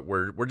 you know what,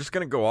 we're just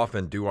going to go off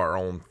and do our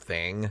own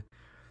thing,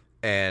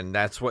 and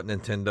that's what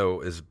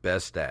Nintendo is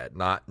best at,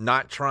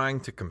 not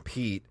trying to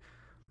compete.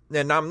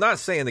 And I'm not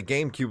saying the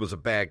GameCube was a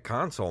bad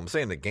console. I'm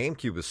saying the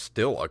GameCube is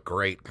still a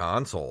great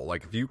console.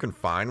 Like if you can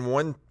find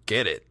one,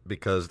 get it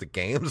because the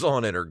games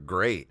on it are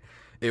great.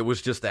 It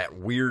was just that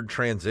weird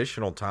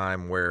transitional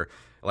time where,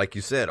 like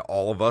you said,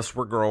 all of us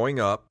were growing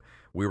up.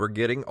 We were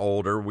getting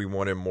older. We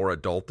wanted more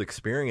adult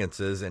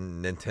experiences,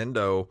 and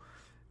Nintendo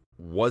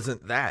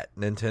wasn't that.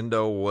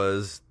 Nintendo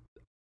was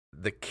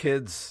the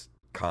kids'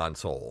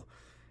 console,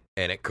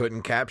 and it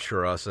couldn't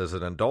capture us as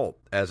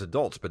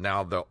adults. But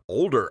now the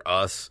older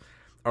us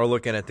are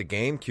looking at the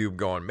GameCube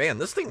going, man,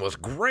 this thing was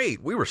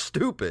great. We were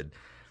stupid.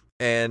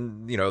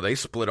 And, they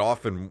split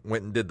off and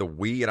went and did the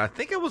Wii, and I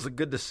think it was a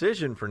good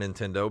decision for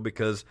Nintendo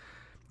because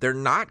they're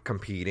not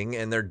competing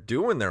and they're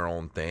doing their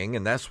own thing,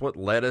 and that's what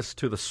led us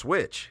to the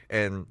Switch.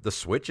 And the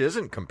Switch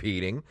isn't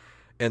competing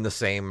in the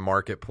same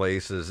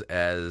marketplaces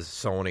as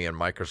Sony and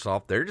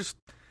Microsoft.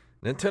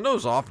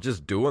 Nintendo's off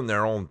just doing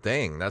their own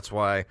thing. That's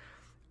why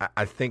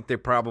I think they're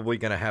probably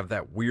going to have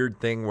that weird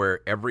thing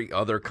where every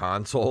other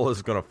console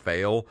is going to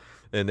fail,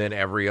 and then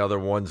every other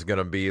one's going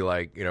to be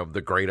like,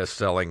 the greatest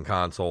selling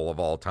console of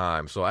all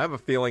time. So I have a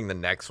feeling the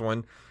next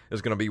one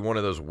is going to be one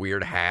of those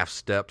weird half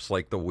steps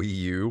like the Wii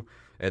U,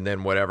 and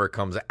then whatever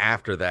comes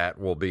after that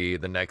will be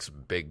the next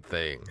big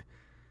thing.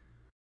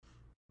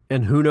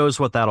 And who knows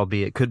what that'll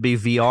be? It could be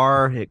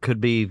VR. It could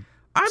be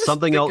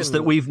something else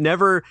that we've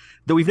never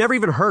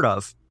even heard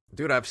of.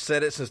 Dude, I've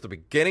said it since the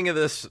beginning of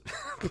this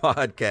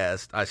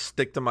podcast. I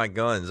stick to my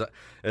guns.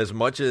 As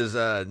much as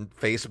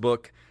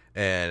Facebook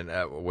and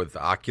with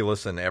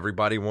Oculus and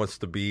everybody wants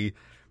to be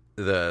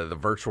the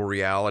virtual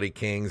reality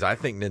kings, I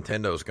think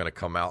Nintendo's going to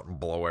come out and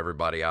blow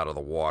everybody out of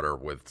the water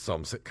with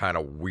some kind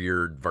of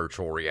weird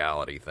virtual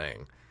reality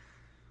thing.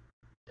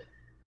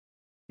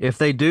 If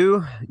they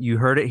do, you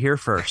heard it here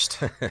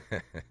first.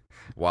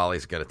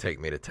 Wally's going to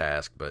take me to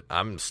task, but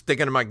I'm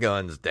sticking to my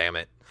guns, damn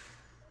it.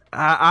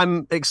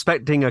 I'm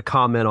expecting a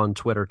comment on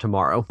Twitter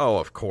tomorrow. Oh,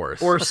 of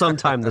course. Or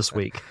sometime this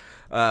week.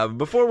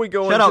 Before we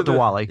go Shout out to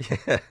Wally.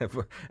 Yeah,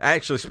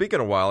 actually, speaking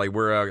of Wally,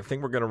 I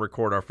think we're going to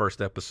record our first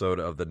episode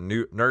of the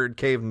new Nerd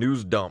Cave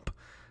News Dump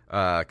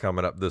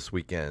coming up this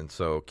weekend.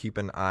 So keep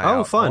an eye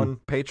out on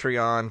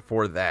Patreon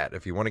for that.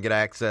 If you want to get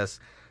access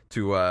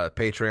to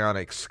Patreon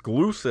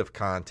exclusive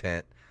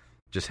content,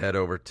 just head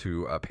over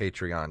to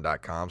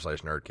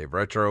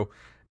patreon.com/nerdcaveretro.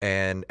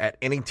 And at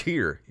any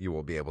tier, you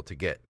will be able to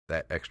get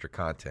that extra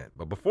content.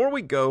 But before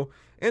we go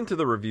into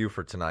the review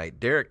for tonight,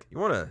 Derek, you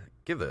want to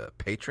give the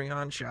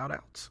Patreon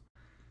shout-outs?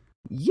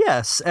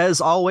 Yes,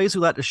 as always,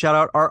 we like to shout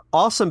out our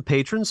awesome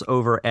patrons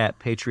over at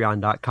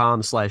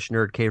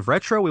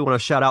patreon.com/nerdcaveretro. We want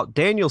to shout out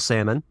Daniel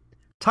Salmon,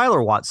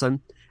 Tyler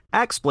Watson,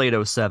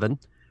 Axeblade07,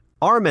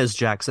 Armez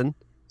Jackson,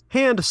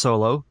 Hand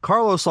Solo,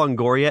 Carlos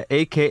Longoria,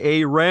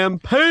 a.k.a.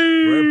 Rampage,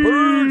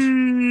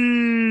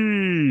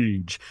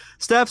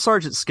 Staff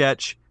Sergeant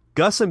Sketch,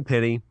 Gus and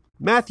Penny,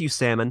 Matthew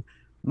Salmon,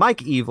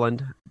 Mike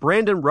Eveland,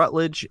 Brandon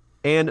Rutledge,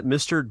 and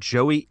Mr.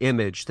 Joey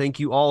Image. Thank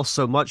you all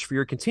so much for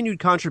your continued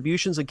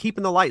contributions and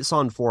keeping the lights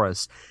on for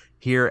us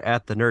here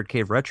at the Nerd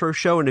Cave Retro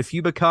Show. And if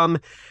you become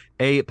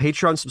a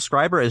Patreon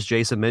subscriber, as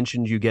Jason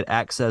mentioned, you get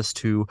access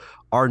to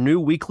our new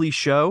weekly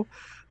show.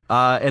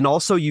 And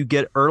also you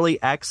get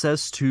early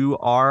access to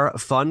our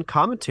fun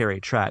commentary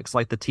tracks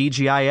like the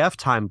TGIF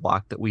time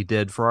block that we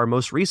did for our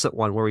most recent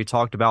one where we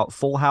talked about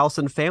Full House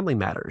and Family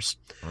Matters.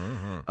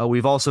 Mm-hmm.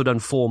 We've also done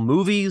full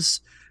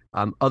movies,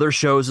 other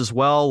shows as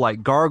well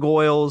like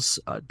Gargoyles,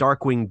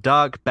 Darkwing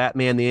Duck,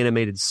 Batman the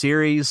Animated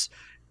Series,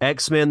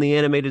 X-Men the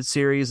Animated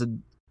Series.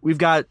 And we've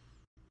got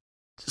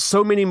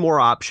so many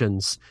more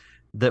options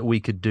that we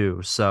could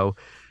do. So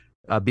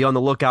be on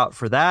the lookout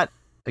for that.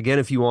 Again,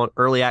 if you want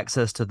early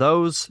access to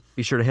those,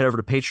 be sure to head over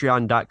to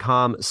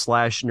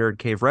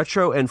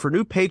patreon.com/nerdcaveretro. And for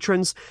new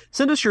patrons,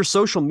 send us your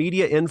social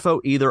media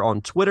info either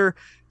on Twitter,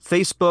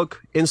 Facebook,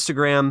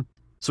 Instagram,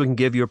 so we can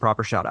give you a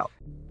proper shout out.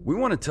 We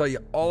want to tell you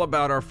all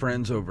about our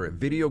friends over at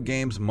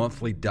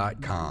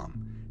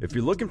videogamesmonthly.com. If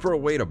you're looking for a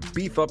way to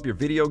beef up your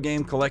video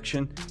game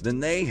collection, then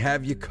they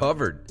have you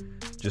covered.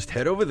 Just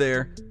head over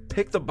there,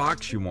 pick the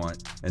box you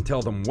want, and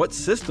tell them what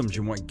systems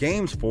you want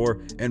games for,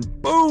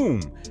 and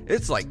boom!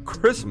 It's like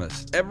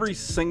Christmas every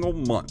single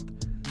month.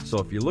 So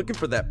if you're looking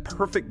for that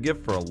perfect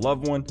gift for a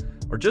loved one,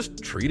 or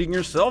just treating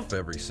yourself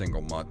every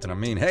single month, and I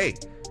mean, hey,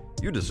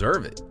 you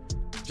deserve it.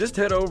 Just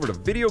head over to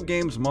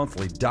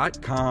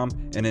videogamesmonthly.com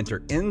and enter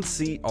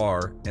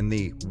NCR in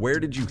the Where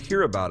Did You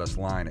Hear About Us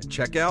line at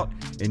checkout,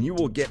 and you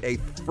will get a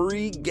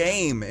free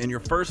game in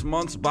your first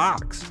month's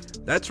box.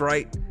 That's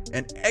right,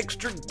 an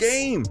extra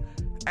game,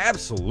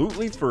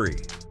 absolutely free.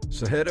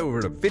 So head over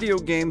to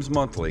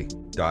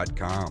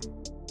videogamesmonthly.com.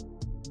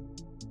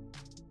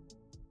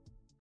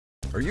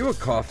 Are you a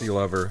coffee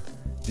lover?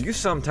 Do you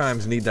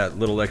sometimes need that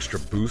little extra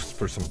boost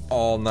for some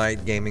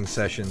all-night gaming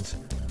sessions?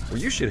 Well,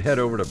 you should head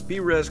over to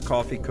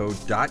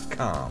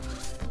brezcoffeeco.com.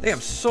 They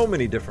have so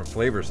many different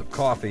flavors of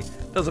coffee.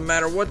 Doesn't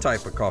matter what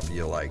type of coffee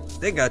you like,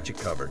 they got you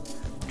covered.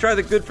 Try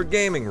the Good for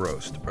Gaming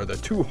roast, or the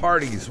Two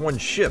Hardies One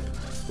Ship,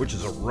 which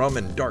is a rum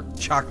and dark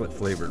chocolate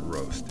flavored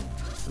roast.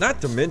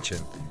 Not to mention,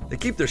 they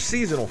keep their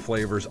seasonal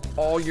flavors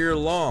all year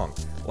long,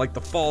 like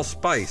the Fall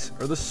Spice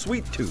or the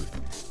Sweet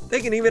Tooth. They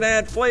can even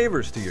add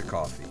flavors to your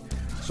coffee.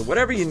 So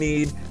whatever you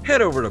need,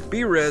 head over to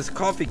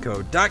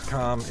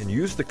brezcoffeeco.com and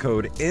use the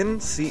code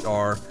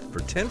NCR for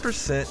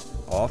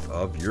 10% off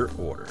of your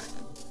order.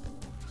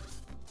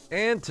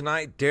 And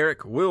tonight,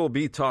 Derek will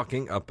be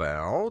talking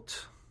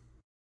about...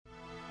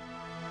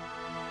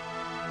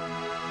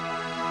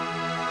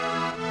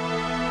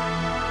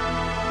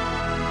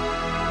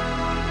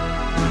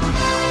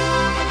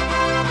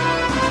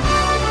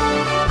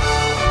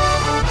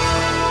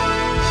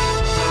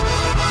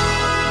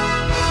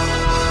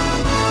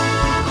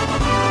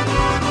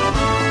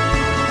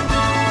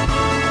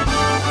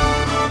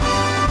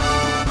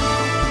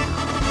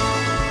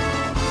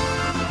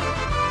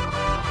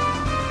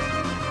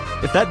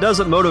 If that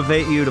doesn't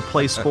motivate you to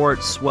play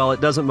sports, well,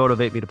 it doesn't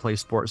motivate me to play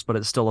sports, but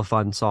it's still a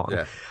fun song.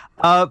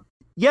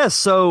 Yeah.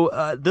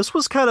 So this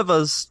was kind of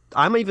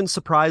I'm even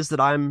surprised that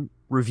I'm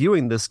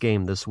reviewing this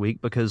game this week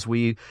because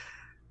we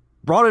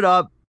brought it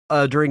up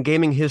during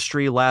Gaming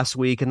History last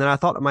week, and then I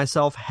thought to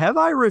myself, have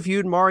I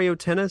reviewed Mario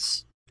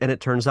Tennis? And it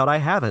turns out I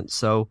haven't,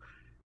 so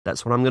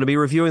that's what I'm going to be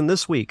reviewing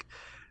this week.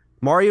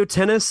 Mario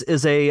Tennis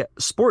is a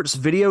sports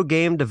video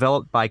game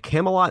developed by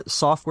Camelot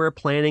Software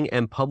Planning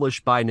and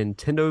published by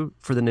Nintendo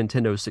for the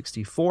Nintendo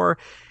 64.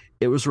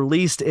 It was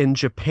released in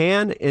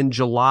Japan in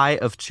July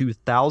of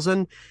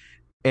 2000.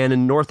 and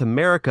in North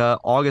America,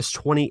 August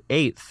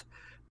 28th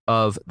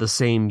of the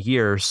same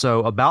year.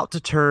 So about to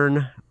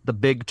turn the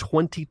big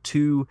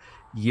 22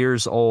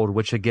 years old,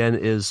 which again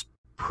is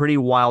pretty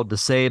wild to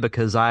say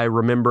because I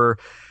remember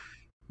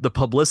the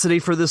publicity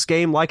for this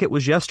game like it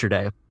was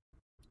yesterday.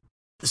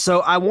 So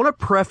I want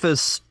to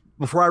preface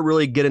before I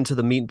really get into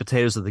the meat and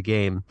potatoes of the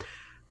game.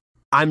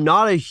 I'm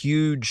not a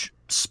huge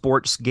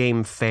sports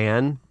game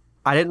fan.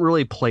 I didn't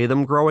really play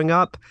them growing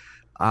up.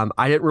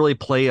 I didn't really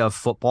play a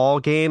football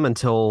game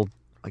until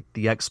like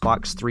the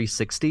Xbox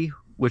 360,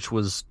 which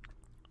was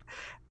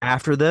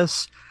after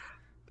this.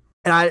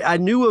 And I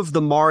knew of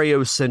the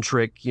Mario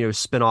centric,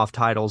 spin-off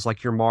titles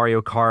like your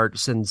Mario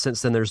Karts, and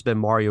since then there's been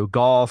Mario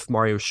Golf,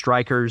 Mario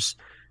Strikers.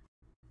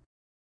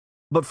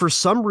 But for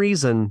some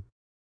reason,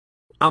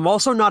 I'm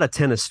also not a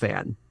tennis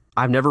fan.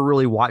 I've never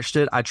really watched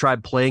it. I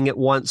tried playing it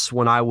once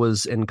when I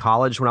was in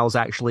college, when I was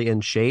actually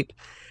in shape,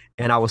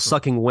 and I was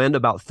sucking wind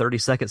about 30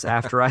 seconds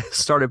after I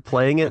started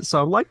playing it.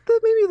 So I'm like,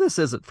 maybe this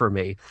isn't for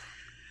me.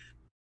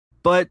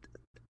 But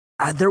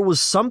there was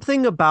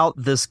something about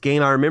this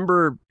game. I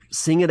remember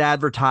seeing it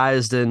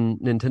advertised in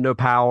Nintendo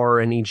Power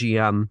and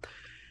EGM,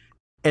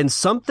 and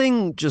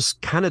something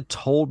just kind of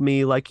told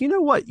me, like, you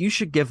know what, you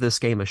should give this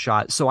game a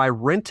shot. So I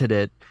rented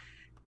it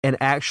and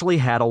actually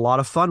had a lot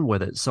of fun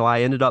with it. So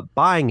I ended up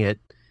buying it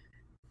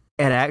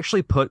and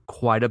actually put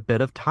quite a bit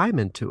of time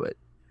into it.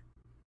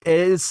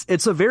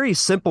 It's a very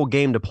simple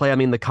game to play. I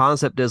mean, the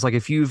concept is like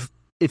if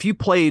you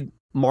played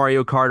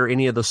Mario Kart or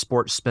any of the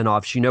sports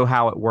spin-offs, you know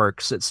how it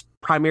works. It's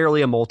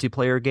primarily a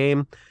multiplayer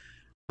game,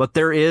 but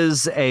there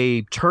is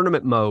a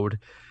tournament mode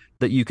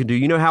that you can do.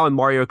 You know how in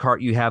Mario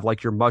Kart you have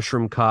like your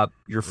Mushroom Cup,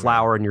 your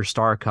Flower, and your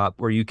Star Cup,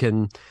 where you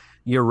can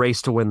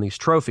race to win these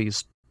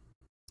trophies.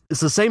 It's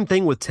the same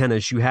thing with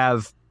tennis. You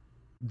have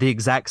the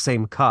exact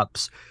same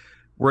cups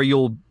where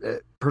you'll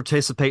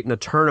participate in a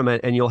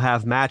tournament and you'll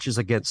have matches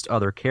against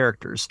other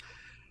characters.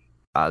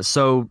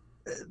 So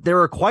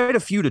there are quite a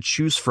few to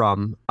choose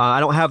from. I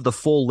don't have the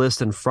full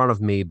list in front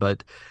of me,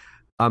 but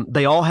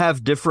they all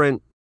have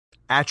different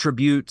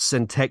attributes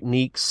and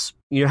techniques.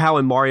 You know how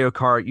in Mario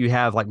Kart you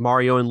have like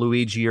Mario and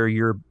Luigi are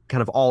your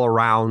kind of all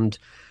around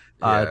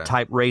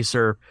type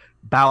racer.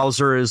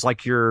 Bowser is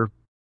like your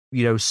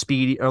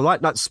speedy, or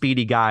not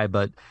speedy guy,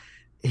 but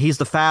he's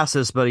the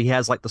fastest, but he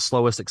has like the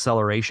slowest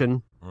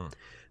acceleration.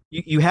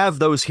 You have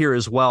those here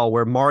as well,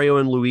 where Mario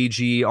and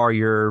Luigi are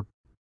your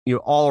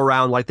all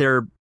around, like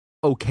they're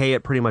okay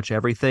at pretty much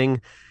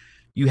everything.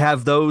 You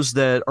have those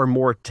that are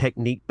more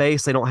technique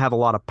based. They don't have a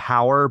lot of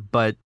power,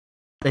 but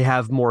they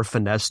have more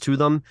finesse to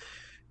them.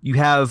 You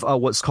have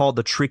what's called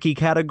the tricky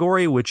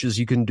category, which is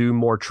you can do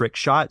more trick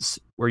shots,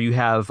 where you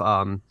have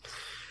I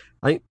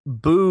think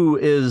Boo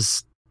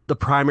is the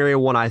primary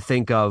one I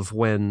think of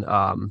when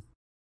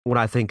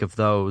I think of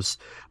those.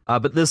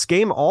 But this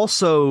game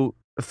also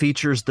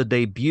features the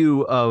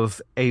debut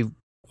of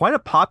quite a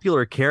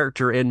popular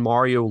character in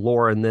Mario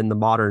lore and then the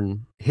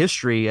modern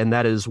history, and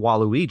that is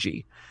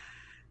Waluigi.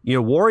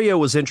 Wario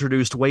was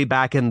introduced way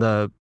back in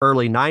the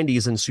early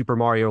 90s in Super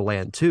Mario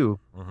Land 2.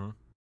 Mm-hmm.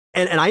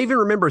 And I even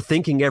remember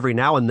thinking every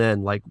now and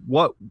then, like,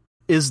 what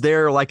is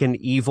there like an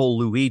evil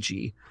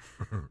Luigi?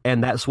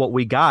 And that's what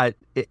we got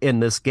in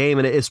this game.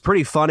 And it's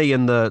pretty funny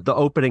in the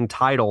opening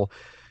title.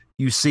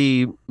 You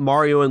see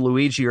Mario and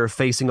Luigi are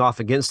facing off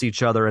against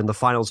each other in the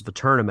finals of the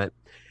tournament.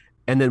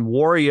 And then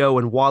Wario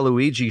and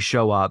Waluigi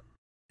show up,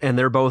 and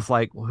they're both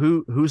like,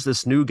 who's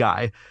this new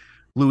guy?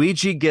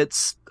 Luigi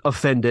gets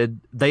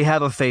offended. They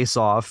have a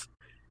face-off.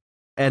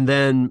 And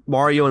then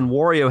Mario and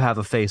Wario have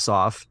a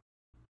face-off.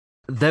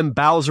 Then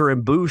Bowser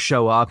and Boo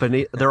show up,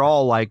 and they're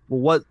all like,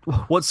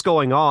 what's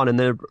going on? And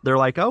they're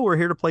like, oh, we're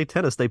here to play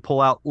tennis. They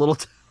pull out little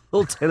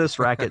tennis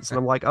rackets, and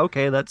I'm like,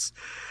 okay, that's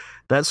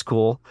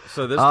cool.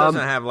 So this doesn't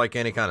have like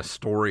any kind of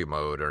story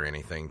mode or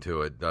anything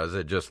to it, does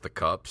it? Just the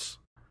cups?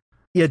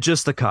 Yeah,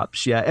 just the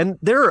cups, yeah. And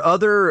there are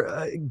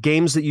other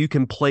games that you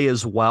can play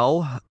as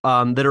well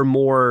that are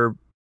more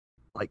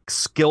like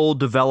skill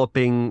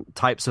developing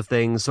types of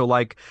things. So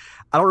like,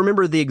 I don't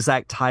remember the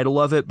exact title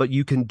of it, but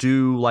you can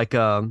do like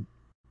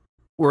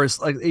where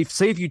it's like,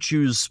 if you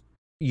choose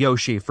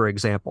Yoshi, for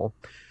example,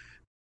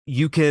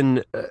 you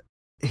can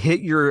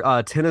hit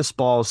your tennis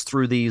balls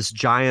through these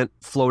giant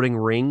floating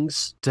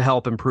rings to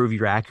help improve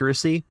your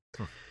accuracy.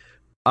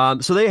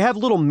 So they have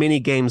little mini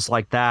games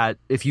like that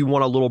if you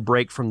want a little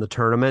break from the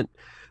tournament.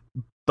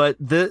 But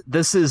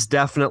this is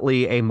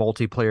definitely a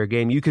multiplayer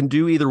game. You can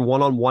do either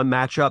one-on-one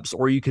matchups,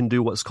 or you can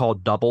do what's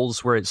called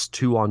doubles, where it's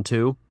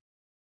 2-on-2.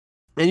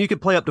 And you can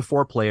play up to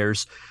 4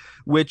 players,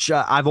 which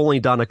I've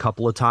only done a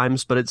couple of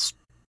times, but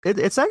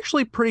it's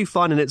actually pretty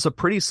fun, and it's a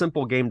pretty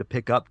simple game to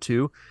pick up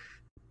too.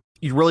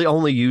 You really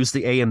only use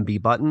the A and B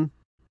button.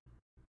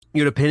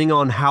 Depending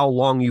on how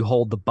long you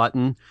hold the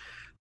button,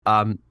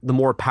 the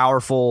more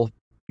powerful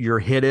your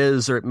hit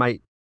is, or it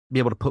might be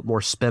able to put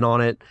more spin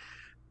on it.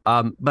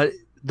 But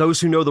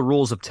those who know the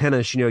rules of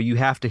tennis, you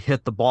have to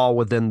hit the ball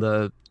within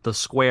the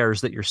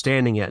squares that you're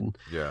standing in.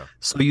 Yeah.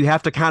 So you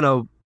have to kind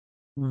of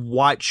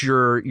watch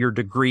your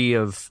degree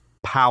of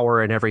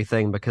power and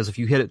everything, because if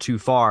you hit it too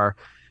far,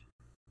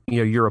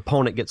 your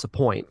opponent gets a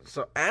point.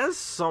 So, as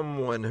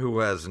someone who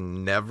has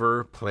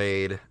never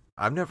played,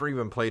 I've never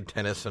even played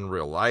tennis in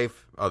real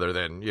life, other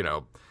than,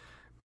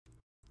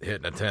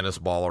 hitting a tennis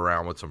ball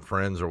around with some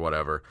friends or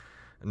whatever.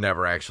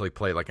 Never actually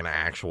played like an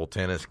actual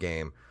tennis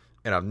game.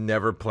 And I've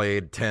never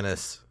played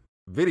tennis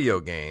video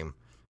game.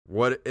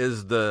 What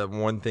is the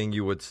one thing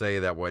you would say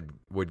that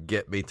would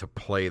get me to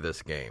play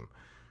this game?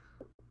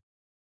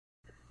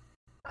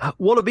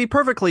 Well, to be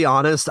perfectly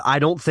honest, I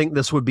don't think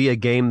this would be a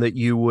game that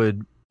you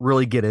would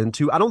really get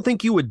into. I don't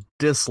think you would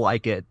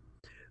dislike it.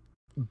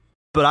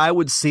 But I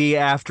would see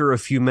after a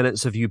few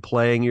minutes of you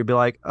playing, you'd be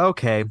like,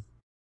 okay,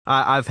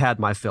 I've had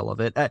my fill of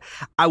it.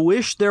 I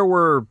wish there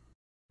were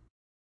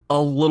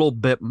a little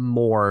bit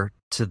more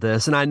to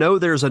this. And I know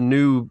there's a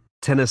new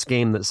tennis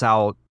game that's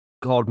out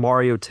called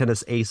Mario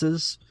Tennis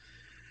Aces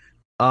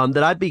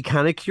that I'd be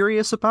kind of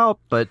curious about,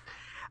 but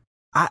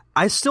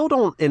I still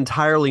don't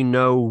entirely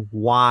know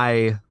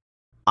why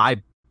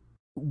I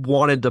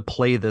wanted to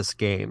play this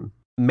game.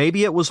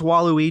 Maybe it was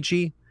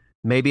Waluigi.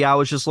 Maybe I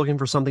was just looking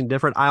for something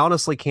different. I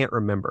honestly can't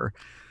remember.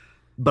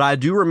 But I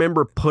do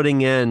remember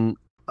putting in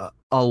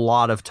a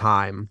lot of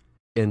time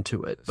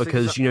into it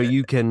because,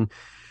 you can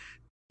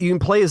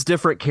play as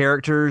different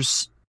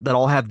characters that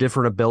all have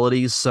different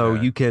abilities. So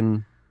you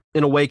can,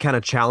 in a way, kind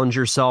of challenge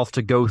yourself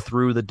to go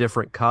through the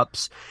different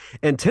cups.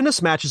 And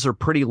tennis matches are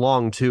pretty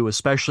long, too,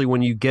 especially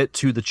when you get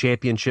to the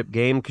championship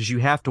game, because you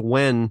have to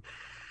win,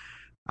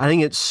 I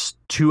think it's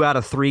 2 out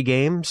of 3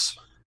 games,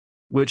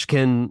 which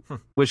can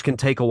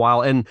take a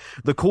while. And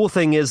the cool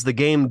thing is the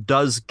game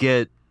does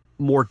get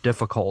more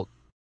difficult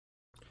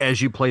as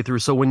you play through.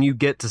 So when you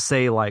get to,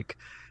 say, like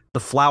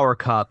the Flower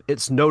Cup,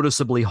 it's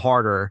noticeably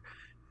harder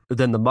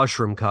than the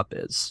Mushroom Cup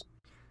is,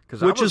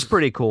 which is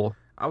pretty cool.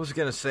 I was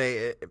going to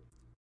say,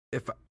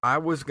 if I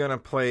was going to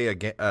play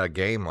a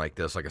game like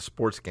this, like a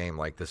sports game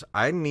like this,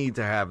 I need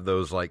to have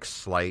those like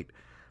slight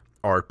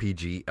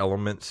RPG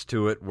elements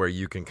to it where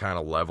you can kind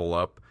of level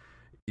up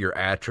your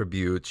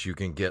attributes. You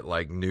can get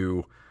like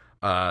new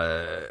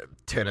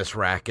tennis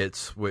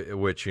rackets,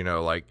 which,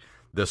 like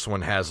this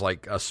one has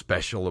like a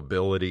special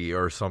ability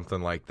or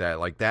something like that.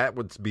 Like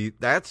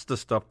that's the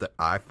stuff that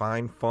I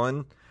find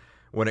fun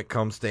when it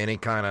comes to any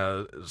kind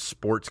of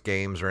sports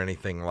games or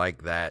anything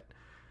like that.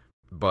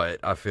 But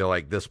I feel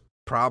like this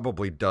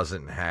probably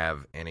doesn't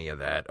have any of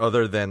that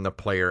other than the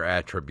player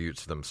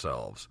attributes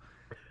themselves.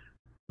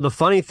 The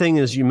funny thing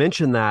is, you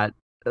mentioned that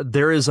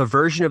there is a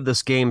version of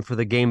this game for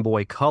the Game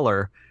Boy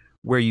Color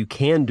where you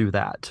can do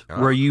that,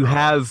 where you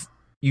have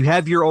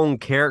your own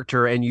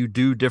character and you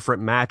do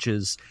different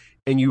matches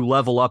and you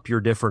level up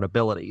your different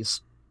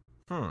abilities.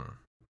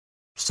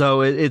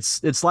 So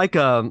it's like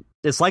a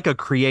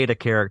create a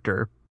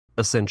character,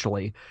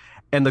 essentially.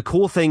 And the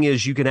cool thing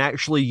is you can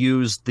actually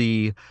use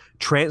the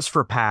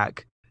transfer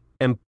pack,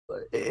 and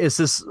it's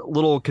this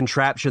little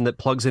contraption that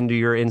plugs into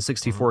your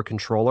N64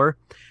 controller,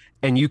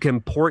 and you can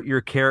port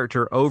your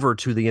character over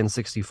to the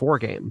N64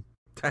 game.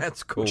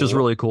 That's cool. Which is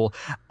really cool.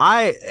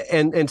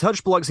 And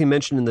Touch Biloxi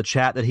mentioned in the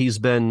chat that he's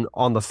been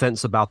on the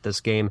fence about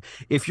this game.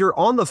 If you're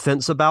on the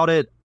fence about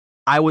it,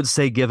 I would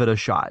say give it a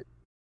shot.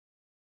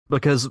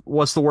 Because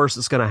what's the worst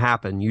that's going to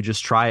happen? You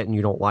just try it and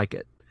you don't like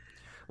it.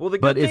 Well,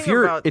 but if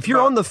you're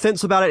on the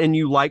fence about it and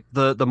you like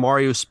the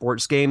Mario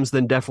sports games,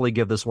 then definitely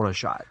give this one a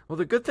shot. Well,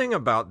 the good thing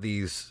about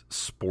these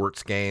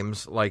sports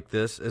games like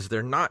this is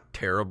they're not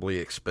terribly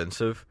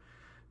expensive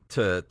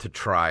to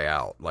try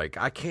out. Like,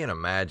 I can't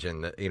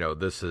imagine that,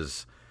 this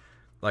is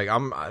like,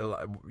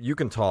 you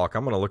can talk.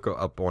 I'm going to look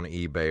up on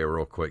eBay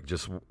real quick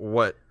just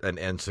what an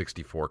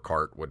N64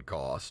 cart would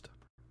cost.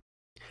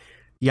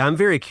 Yeah, I'm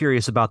very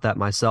curious about that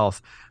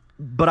myself.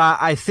 But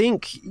I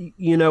think,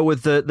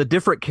 with the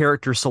different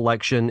character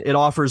selection, it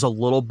offers a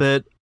little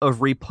bit of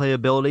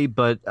replayability,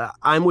 but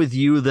I'm with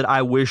you that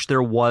I wish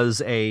there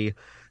was a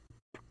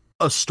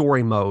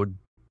story mode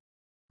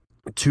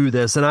to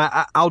this. And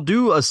I'll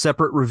do a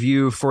separate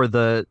review for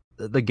the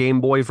Game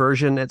Boy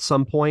version at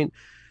some point,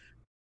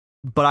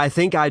 but I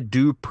think I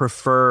do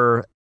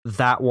prefer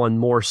that one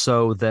more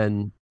so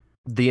than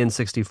the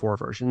N64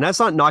 version. And that's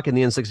not knocking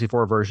the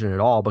N64 version at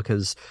all,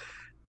 because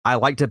I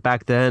liked it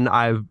back then.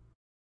 I've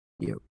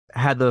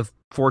had the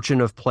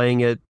fortune of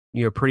playing it,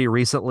 pretty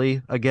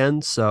recently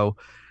again. So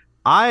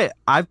I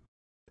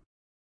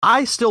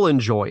still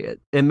enjoy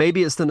it. And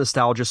maybe it's the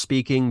nostalgia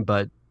speaking,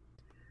 but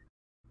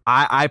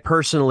I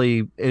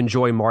personally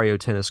enjoy Mario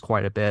Tennis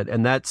quite a bit.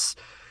 And that's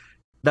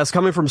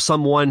coming from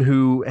someone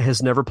who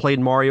has never played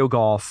Mario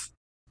Golf,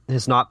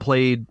 has not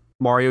played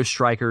Mario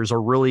Strikers,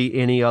 or really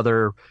any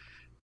other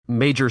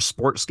major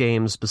sports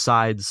games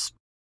besides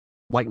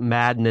like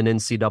Madden and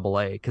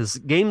NCAA. Because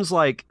games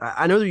like,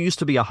 I know there used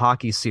to be a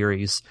hockey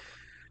series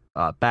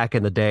back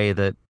in the day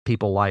that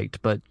people liked,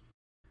 but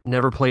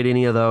never played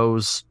any of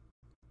those.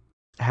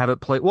 Haven't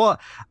played. Well,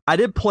 I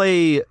did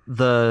play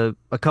a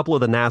couple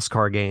of the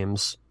NASCAR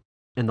games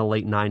in the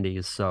late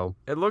 90s. So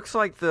it looks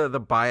like the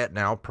buy it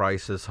now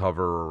prices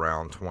hover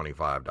around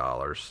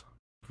 $25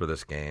 for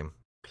this game.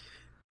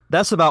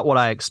 That's about what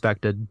I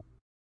expected.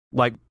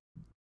 Like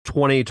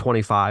 20,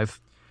 25.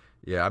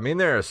 Yeah, I mean,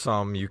 there are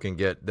some you can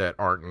get that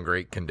aren't in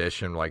great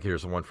condition. Like,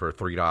 here's one for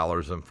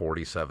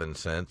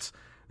 $3.47.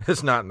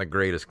 It's not in the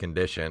greatest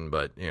condition,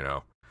 but,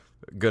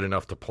 good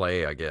enough to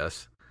play, I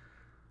guess.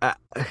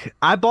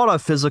 I bought a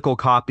physical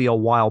copy a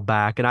while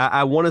back, and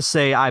I want to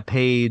say I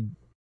paid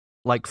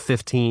like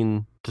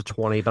 15 to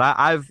 20, but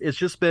it's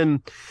just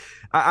been,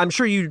 I'm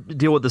sure you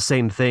deal with the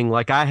same thing.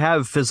 Like, I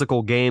have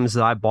physical games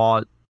that I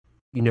bought,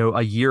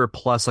 a year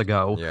plus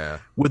ago,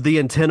 with the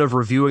intent of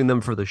reviewing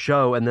them for the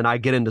show, and then I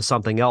get into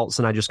something else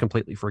and I just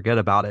completely forget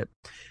about it.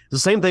 The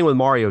same thing with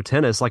Mario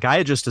Tennis. Like, I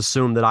had just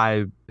assumed that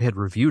I had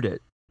reviewed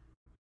it,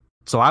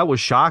 so I was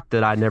shocked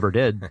that I never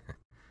did.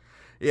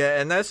 Yeah,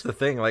 and that's the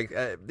thing. Like,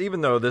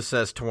 even though this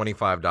says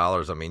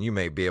 $25, I mean, you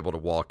may be able to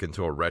walk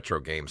into a retro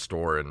game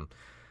store and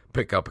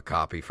pick up a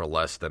copy for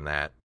less than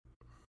that.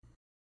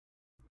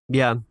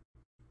 Yeah,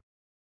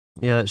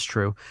 that's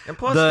true. And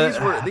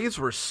plus, these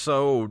were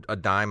so a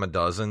dime a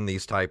dozen,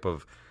 these type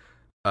of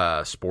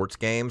sports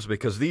games,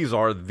 because these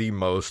are the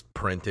most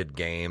printed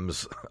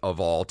games of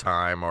all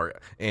time, or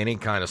any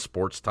kind of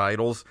sports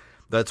titles.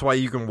 That's why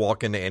you can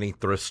walk into any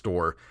thrift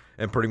store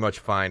and pretty much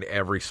find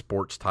every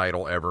sports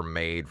title ever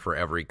made for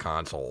every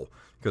console,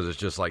 because it's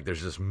just like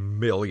there's just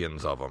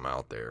millions of them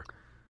out there.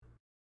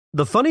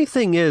 The funny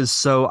thing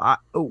is,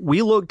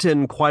 we looked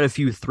in quite a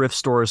few thrift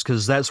stores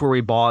because that's where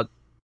we bought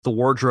the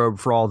wardrobe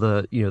for all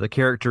the the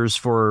characters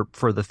for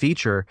the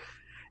feature,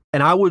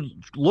 and I would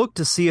look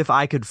to see if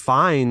I could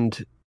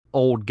find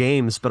old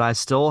games, but I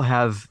still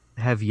have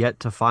yet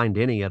to find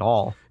any at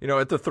all.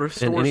 At the thrift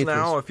stores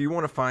now, if you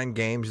want to find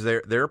games,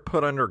 they're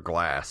put under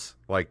glass.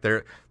 Like,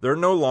 they're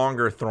no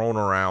longer thrown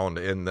around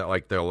in the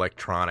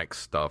electronic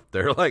stuff.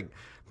 They're like,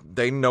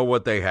 they know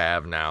what they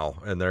have now,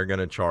 and they're going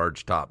to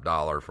charge top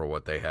dollar for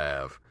what they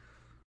have.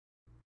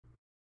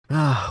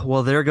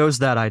 Well, there goes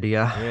that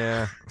idea.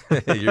 Yeah.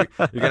 You're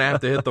going to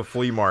have to hit the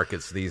flea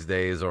markets these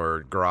days,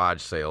 or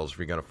garage sales, if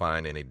you're going to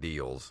find any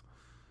deals.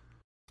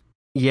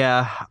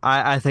 Yeah,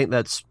 I think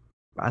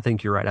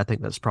you're right. I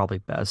think that's probably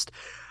best.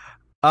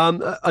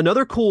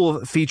 Another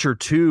cool feature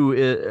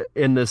too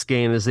in this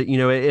game is that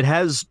it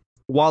has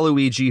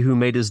Waluigi, who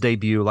made his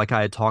debut, like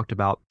I had talked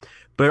about,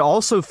 but it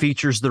also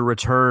features the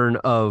return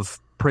of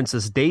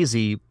Princess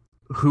Daisy,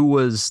 who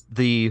was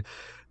the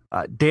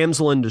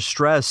damsel in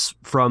distress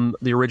from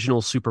the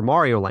original Super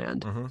Mario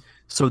Land. Mm-hmm.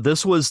 So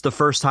this was the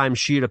first time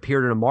she had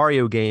appeared in a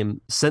Mario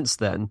game since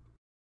then,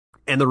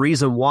 and the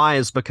reason why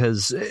is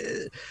because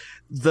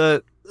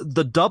the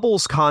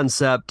doubles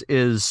concept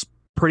is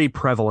pretty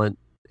prevalent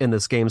in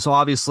this game. So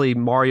obviously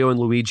Mario and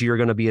Luigi are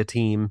going to be a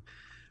team.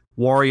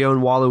 Wario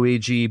and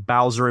Waluigi,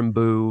 Bowser and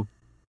Boo,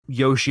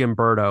 Yoshi and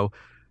Birdo.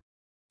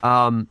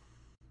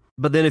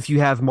 But then if you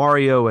have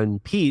Mario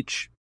and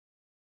Peach,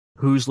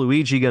 who's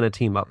Luigi going to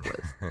team up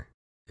with?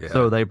 Yeah.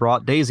 So they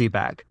brought Daisy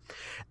back.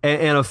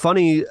 And a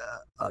funny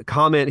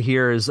comment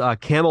here is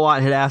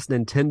Camelot had asked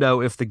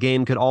Nintendo if the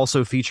game could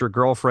also feature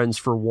girlfriends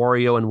for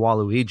Wario and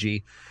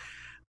Waluigi.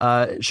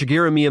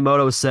 Shigeru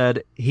Miyamoto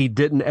said he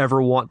didn't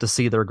ever want to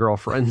see their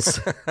girlfriends.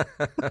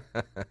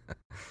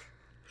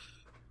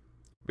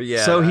 But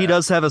yeah, so he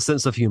does have a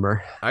sense of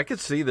humor. I could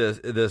see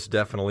this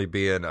definitely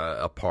being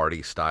a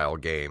party style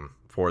game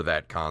for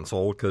that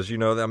console, because the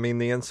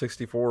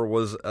N64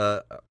 was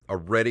a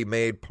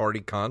ready-made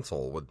party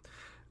console with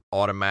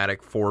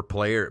automatic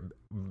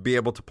be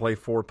able to play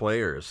 4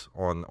 players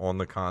on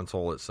the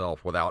console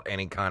itself without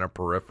any kind of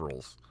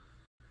peripherals.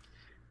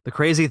 The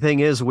crazy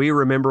thing is, we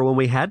remember when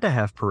we had to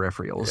have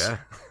peripherals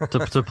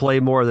to play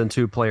more than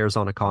 2 players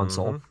on a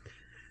console. Mm-hmm.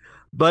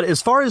 But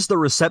as far as the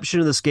reception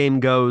of this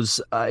game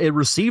goes, it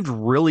received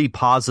really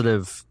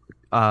positive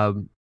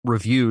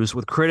reviews,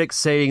 with critics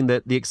saying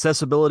that the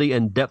accessibility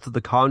and depth of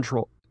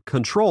the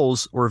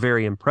controls were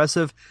very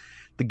impressive.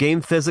 The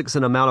game physics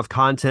and amount of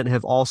content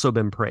have also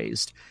been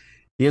praised.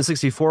 The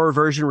N64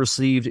 version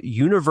received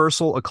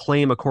universal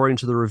acclaim according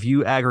to the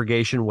review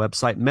aggregation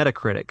website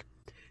Metacritic.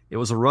 It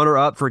was a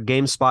runner-up for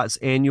GameSpot's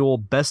annual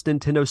Best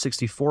Nintendo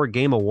 64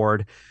 Game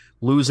Award,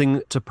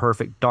 losing to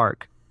Perfect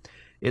Dark.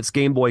 Its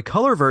Game Boy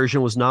Color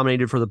version was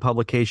nominated for the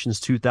publication's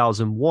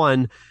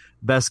 2001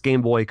 Best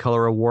Game Boy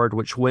Color Award,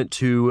 which went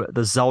to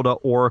the Zelda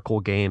Oracle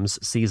games,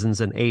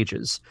 Seasons and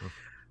Ages.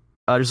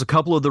 There's a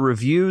couple of the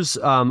reviews.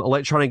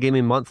 Electronic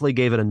Gaming Monthly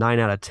gave it a 9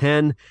 out of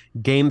 10.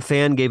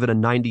 GameFan gave it a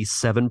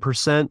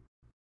 97%.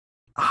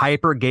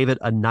 Hyper gave it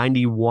a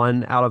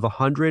 91 out of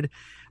 100.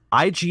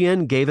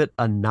 IGN gave it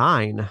a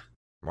 9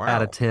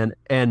 out of 10.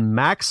 And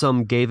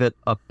Maxim gave it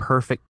a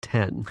perfect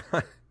 10.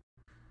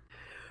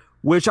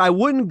 Which I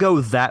wouldn't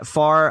go that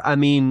far. I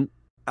mean,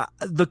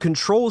 the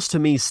controls to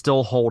me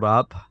still hold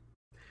up.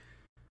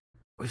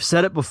 We've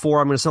said it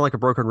before. I'm going to sound like a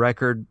broken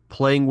record.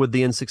 Playing with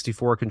the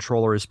N64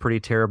 controller is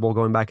pretty terrible,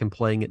 going back and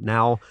playing it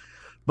now.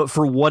 But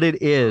for what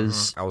it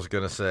is... I was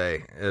going to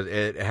say,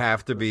 it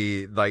have to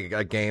be like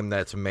a game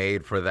that's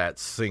made for that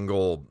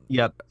single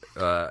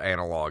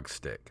analog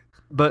stick.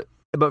 But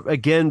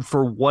again,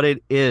 for what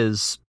it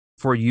is,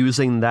 for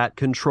using that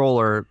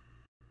controller,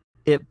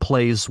 it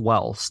plays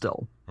well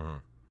still. Mm-hmm.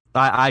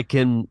 I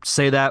can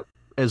say that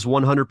as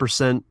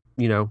 100%,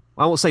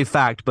 I won't say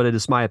fact, but it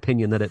is my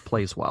opinion that it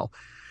plays well.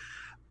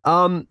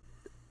 The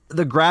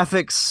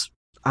graphics,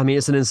 I mean,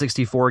 it's an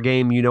N64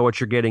 game. You know what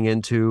you're getting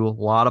into. A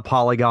lot of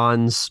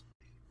polygons.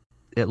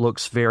 It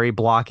looks very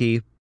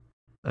blocky.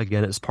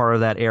 Again, it's part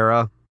of that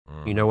era.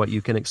 You know what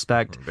you can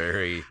expect.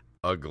 Very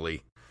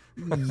ugly.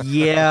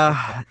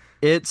 Yeah,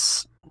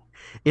 it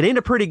ain't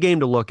a pretty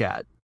game to look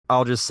at.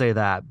 I'll just say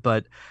that.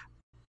 But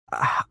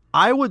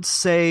I would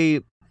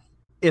say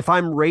if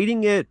I'm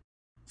rating it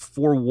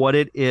for what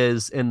it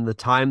is in the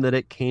time that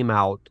it came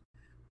out,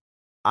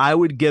 I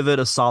would give it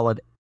a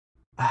solid,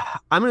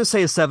 I'm going to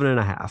say a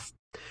 7.5.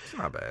 It's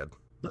not bad.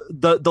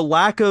 The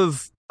lack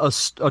of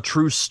a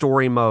true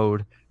story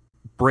mode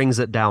brings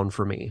it down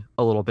for me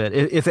a little bit.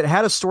 If it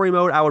had a story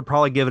mode, I would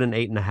probably give it an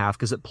 8.5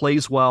 because it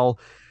plays well.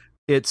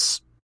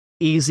 It's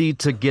easy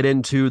to get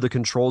into. The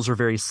controls are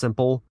very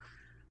simple.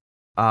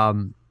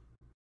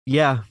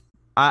 Yeah,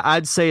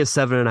 I'd say a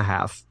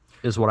 7.5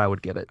 is what I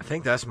would give it. I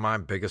think that's my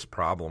biggest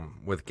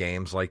problem with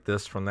games like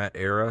this from that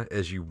era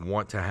is you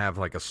want to have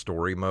like a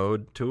story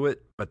mode to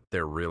it, but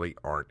there really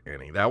aren't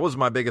any. That was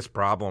my biggest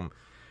problem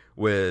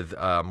with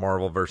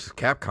Marvel vs.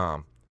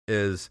 Capcom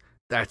is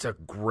that's a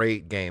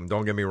great game.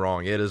 Don't get me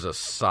wrong. It is a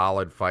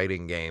solid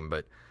fighting game,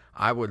 but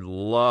I would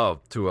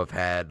love to have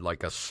had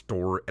like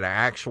an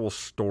actual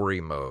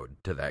story mode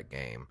to that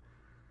game.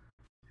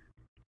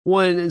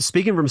 When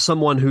speaking from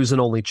someone who's an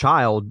only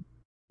child,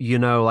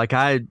 like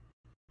I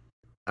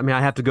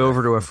have to go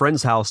over to a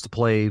friend's house to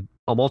play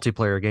a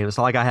multiplayer game. It's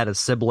not like I had a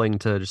sibling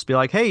to just be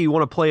like, hey, you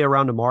want to play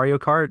around a Mario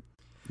Kart?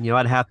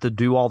 I'd have to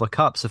do all the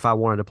cups if I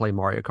wanted to play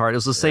Mario Kart. It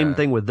was the same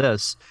thing with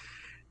this.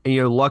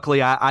 And,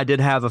 luckily I did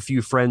have a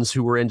few friends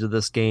who were into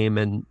this game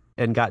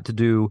and got to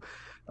do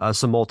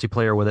some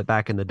multiplayer with it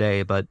back in the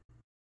day. But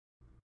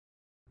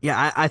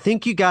yeah, I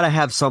think you got to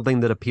have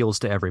something that appeals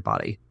to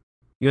everybody.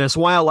 That's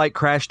why I like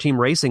Crash Team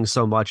Racing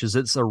so much is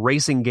it's a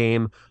racing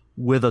game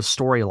with a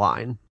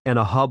storyline and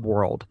a hub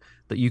world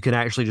that you can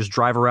actually just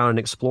drive around and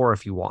explore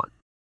if you want.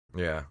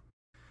 Yeah.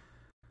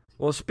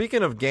 Well,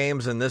 speaking of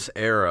games in this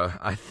era,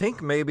 I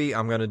think maybe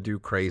I'm going to do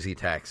Crazy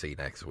Taxi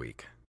next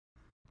week.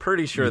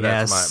 Pretty sure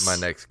that's my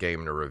next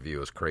game to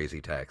review is Crazy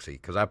Taxi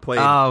because I played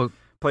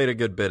a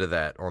good bit of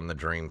that on the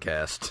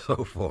Dreamcast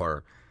so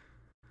far.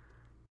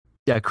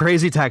 Yeah,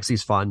 Crazy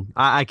Taxi's fun.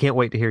 I can't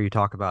wait to hear you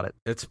talk about it.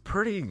 It's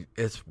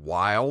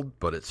wild,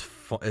 but it's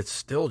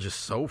still just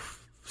so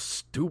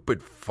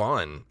stupid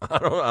fun. I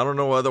don't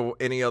know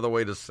any other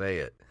way to say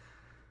it.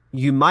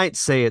 You might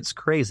say it's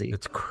crazy.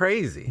 It's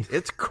crazy.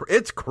 It's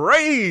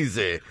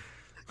crazy.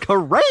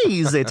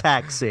 Crazy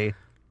Taxi.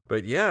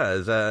 But yeah,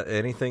 is that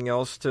anything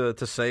else to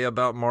say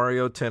about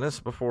Mario Tennis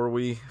before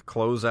we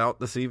close out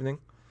this evening?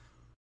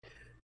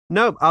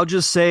 No, I'll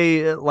just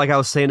say, like I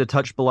was saying to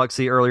Touch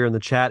Biloxi earlier in the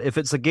chat, if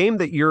it's a game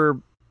that you're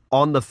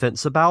on the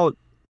fence about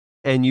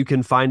and you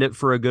can find it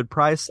for a good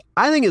price,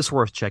 I think it's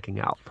worth checking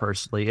out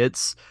personally.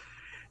 It's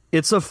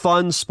a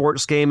fun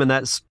sports game, and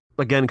that's,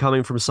 again,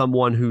 coming from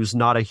someone who's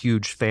not a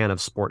huge fan of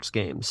sports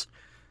games.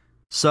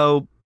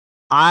 So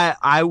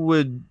I'd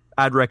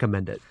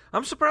recommend it.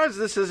 I'm surprised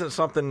this isn't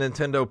something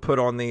Nintendo put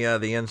on the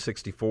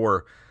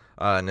N64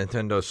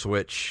 Nintendo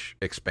Switch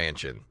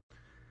expansion.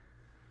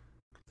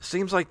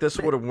 Seems like this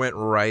would have went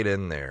right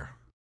in there.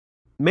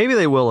 Maybe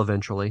they will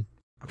eventually.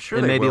 I'm sure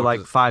in they maybe will,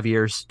 like 5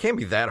 years. Can't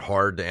be that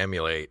hard to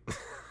emulate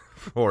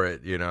for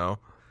it,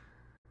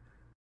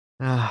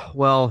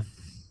 Well,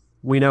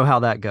 we know how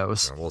that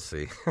goes. We'll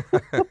see.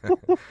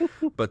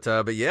 But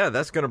yeah,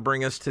 that's going to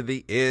bring us to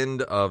the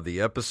end of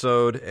the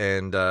episode,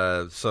 and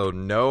so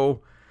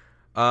no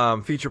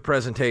feature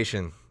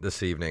presentation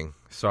this evening.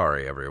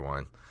 Sorry,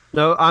 everyone.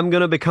 No, I'm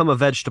going to become a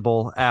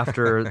vegetable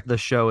after the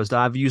show is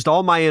done. I've used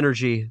all my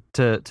energy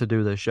to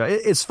do this show.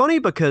 It's funny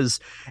because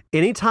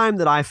anytime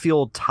that I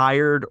feel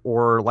tired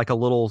or like a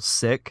little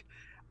sick,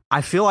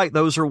 I feel like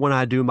those are when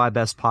I do my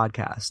best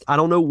podcast. I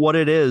don't know what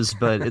it is,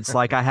 but it's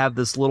like I have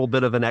this little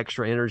bit of an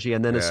extra energy,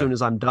 and then as soon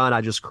as I'm done, I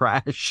just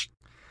crash.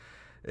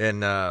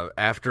 And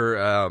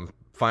after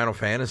Final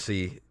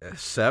Fantasy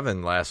VII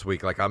last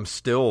week, like I'm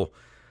still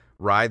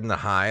riding the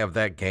high of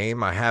that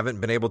game. I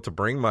haven't been able to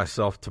bring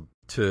myself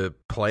to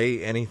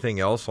play anything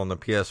else on the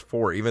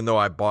PS4, even though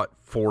I bought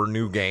 4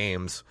 new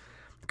games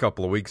a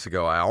couple of weeks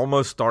ago. I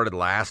almost started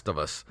Last of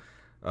Us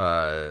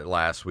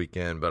last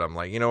weekend, but I'm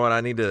like, you know what?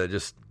 I need to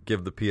just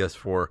give the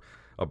PS4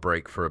 a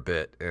break for a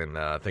bit, and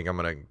I think I'm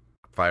going to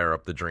fire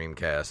up the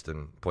Dreamcast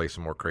and play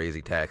some more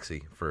Crazy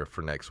Taxi for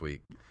next week.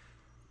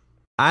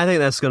 I think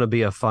that's going to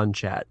be a fun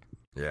chat.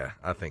 Yeah,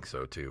 I think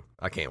so too.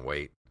 I can't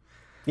wait.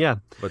 Yeah,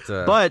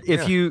 but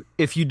if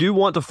you do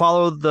want to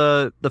follow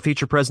the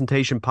Feature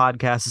Presentation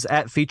podcast, is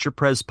at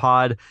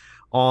FeaturePresPod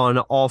on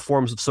all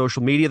forms of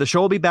social media. The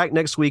show will be back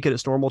next week at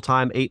its normal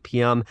time, 8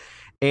 p.m.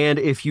 And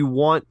if you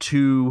want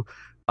to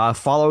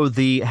follow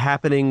the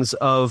happenings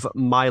of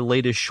my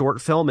latest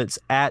short film, it's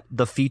at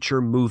The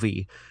Feature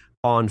Movie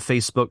on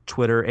Facebook,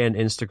 Twitter, and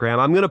Instagram.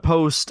 I'm going to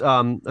post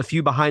a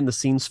few behind the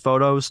scenes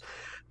photos,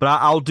 but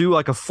I'll do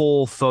like a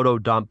full photo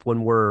dump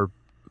when we're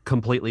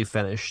completely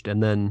finished,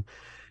 and then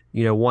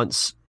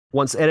once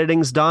once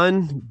editing's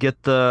done,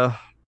 get the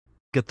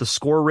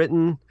score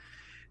written,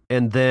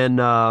 and then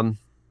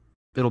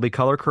it'll be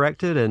color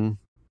corrected and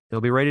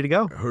it'll be ready to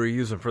go. Who are you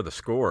using for the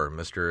score,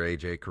 Mr.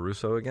 AJ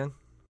Caruso again?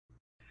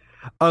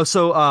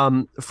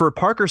 So for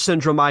Parker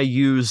Syndrome, I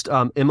used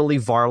Emily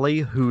Varley,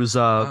 who's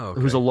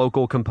who's a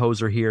local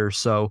composer here.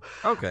 So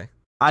okay.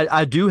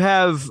 I do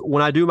have,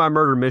 when I do my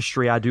murder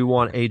mystery, I do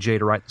want AJ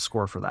to write the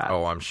score for that.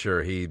 Oh, I'm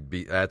sure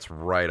that's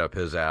right up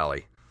his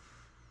alley.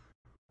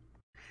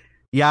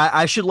 Yeah,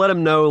 I should let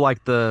him know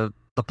like the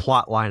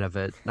plot line of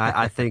it.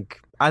 I think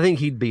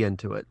he'd be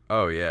into it.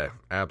 Oh yeah,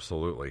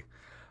 absolutely.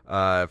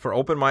 For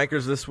open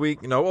micers this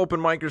week, no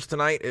open micers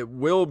tonight. It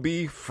will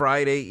be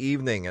Friday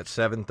evening at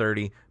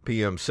 7:30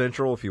 p.m.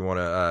 Central. If you want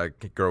to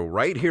go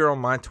right here on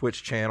my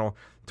Twitch channel,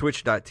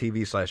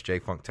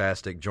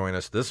 twitch.tv/jfunktastic. Join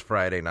us this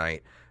Friday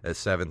night at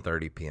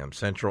 7:30 p.m.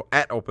 Central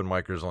at Open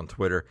Micers on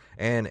Twitter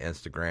and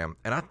Instagram.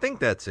 And I think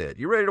that's it.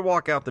 You ready to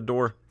walk out the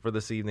door for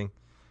this evening?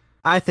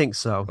 I think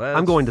so.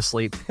 I'm going to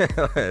sleep.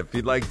 If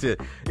you'd like to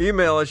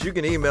email us, you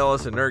can email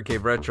us at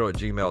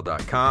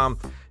nerdcaveretro@gmail.com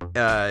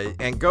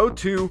and go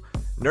to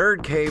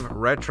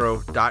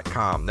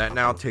nerdcaveretro.com. That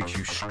now takes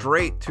you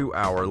straight to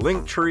our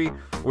link tree,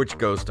 which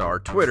goes to our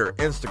Twitter,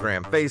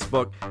 Instagram,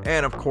 Facebook,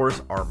 and of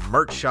course our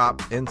merch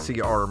shop,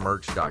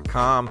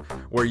 ncrmerch.com,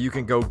 where you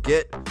can go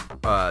get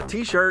a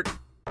t-shirt,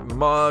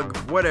 mug,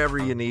 whatever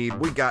you need.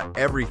 We got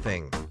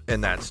everything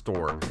in that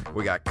store.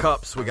 We got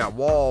cups, we got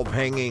wall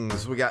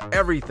hangings, we got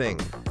everything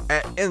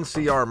at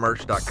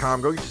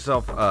ncrmerch.com. Go get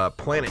yourself a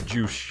Planet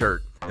Juice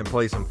shirt and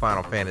play some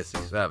Final Fantasy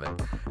VII.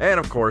 And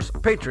of course,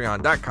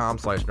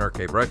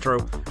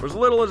 patreon.com/nerdcaveretro. For as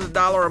little as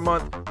 $1 a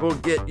month, we'll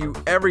get you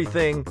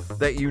everything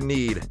that you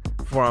need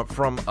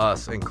from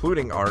us,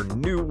 including our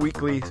new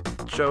weekly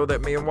show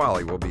that me and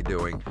Wally will be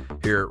doing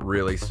here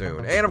really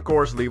soon. And of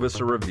course, leave us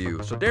a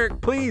review. So Derek,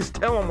 please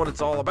tell them what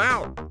it's all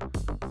about.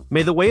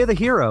 May the way of the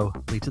hero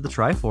lead to the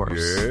Triforce.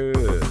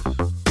 Yes.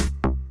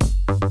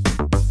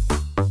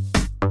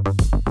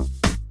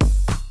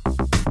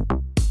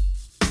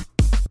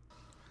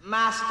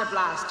 Master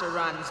Blaster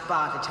runs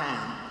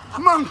Bartertown. A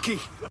monkey!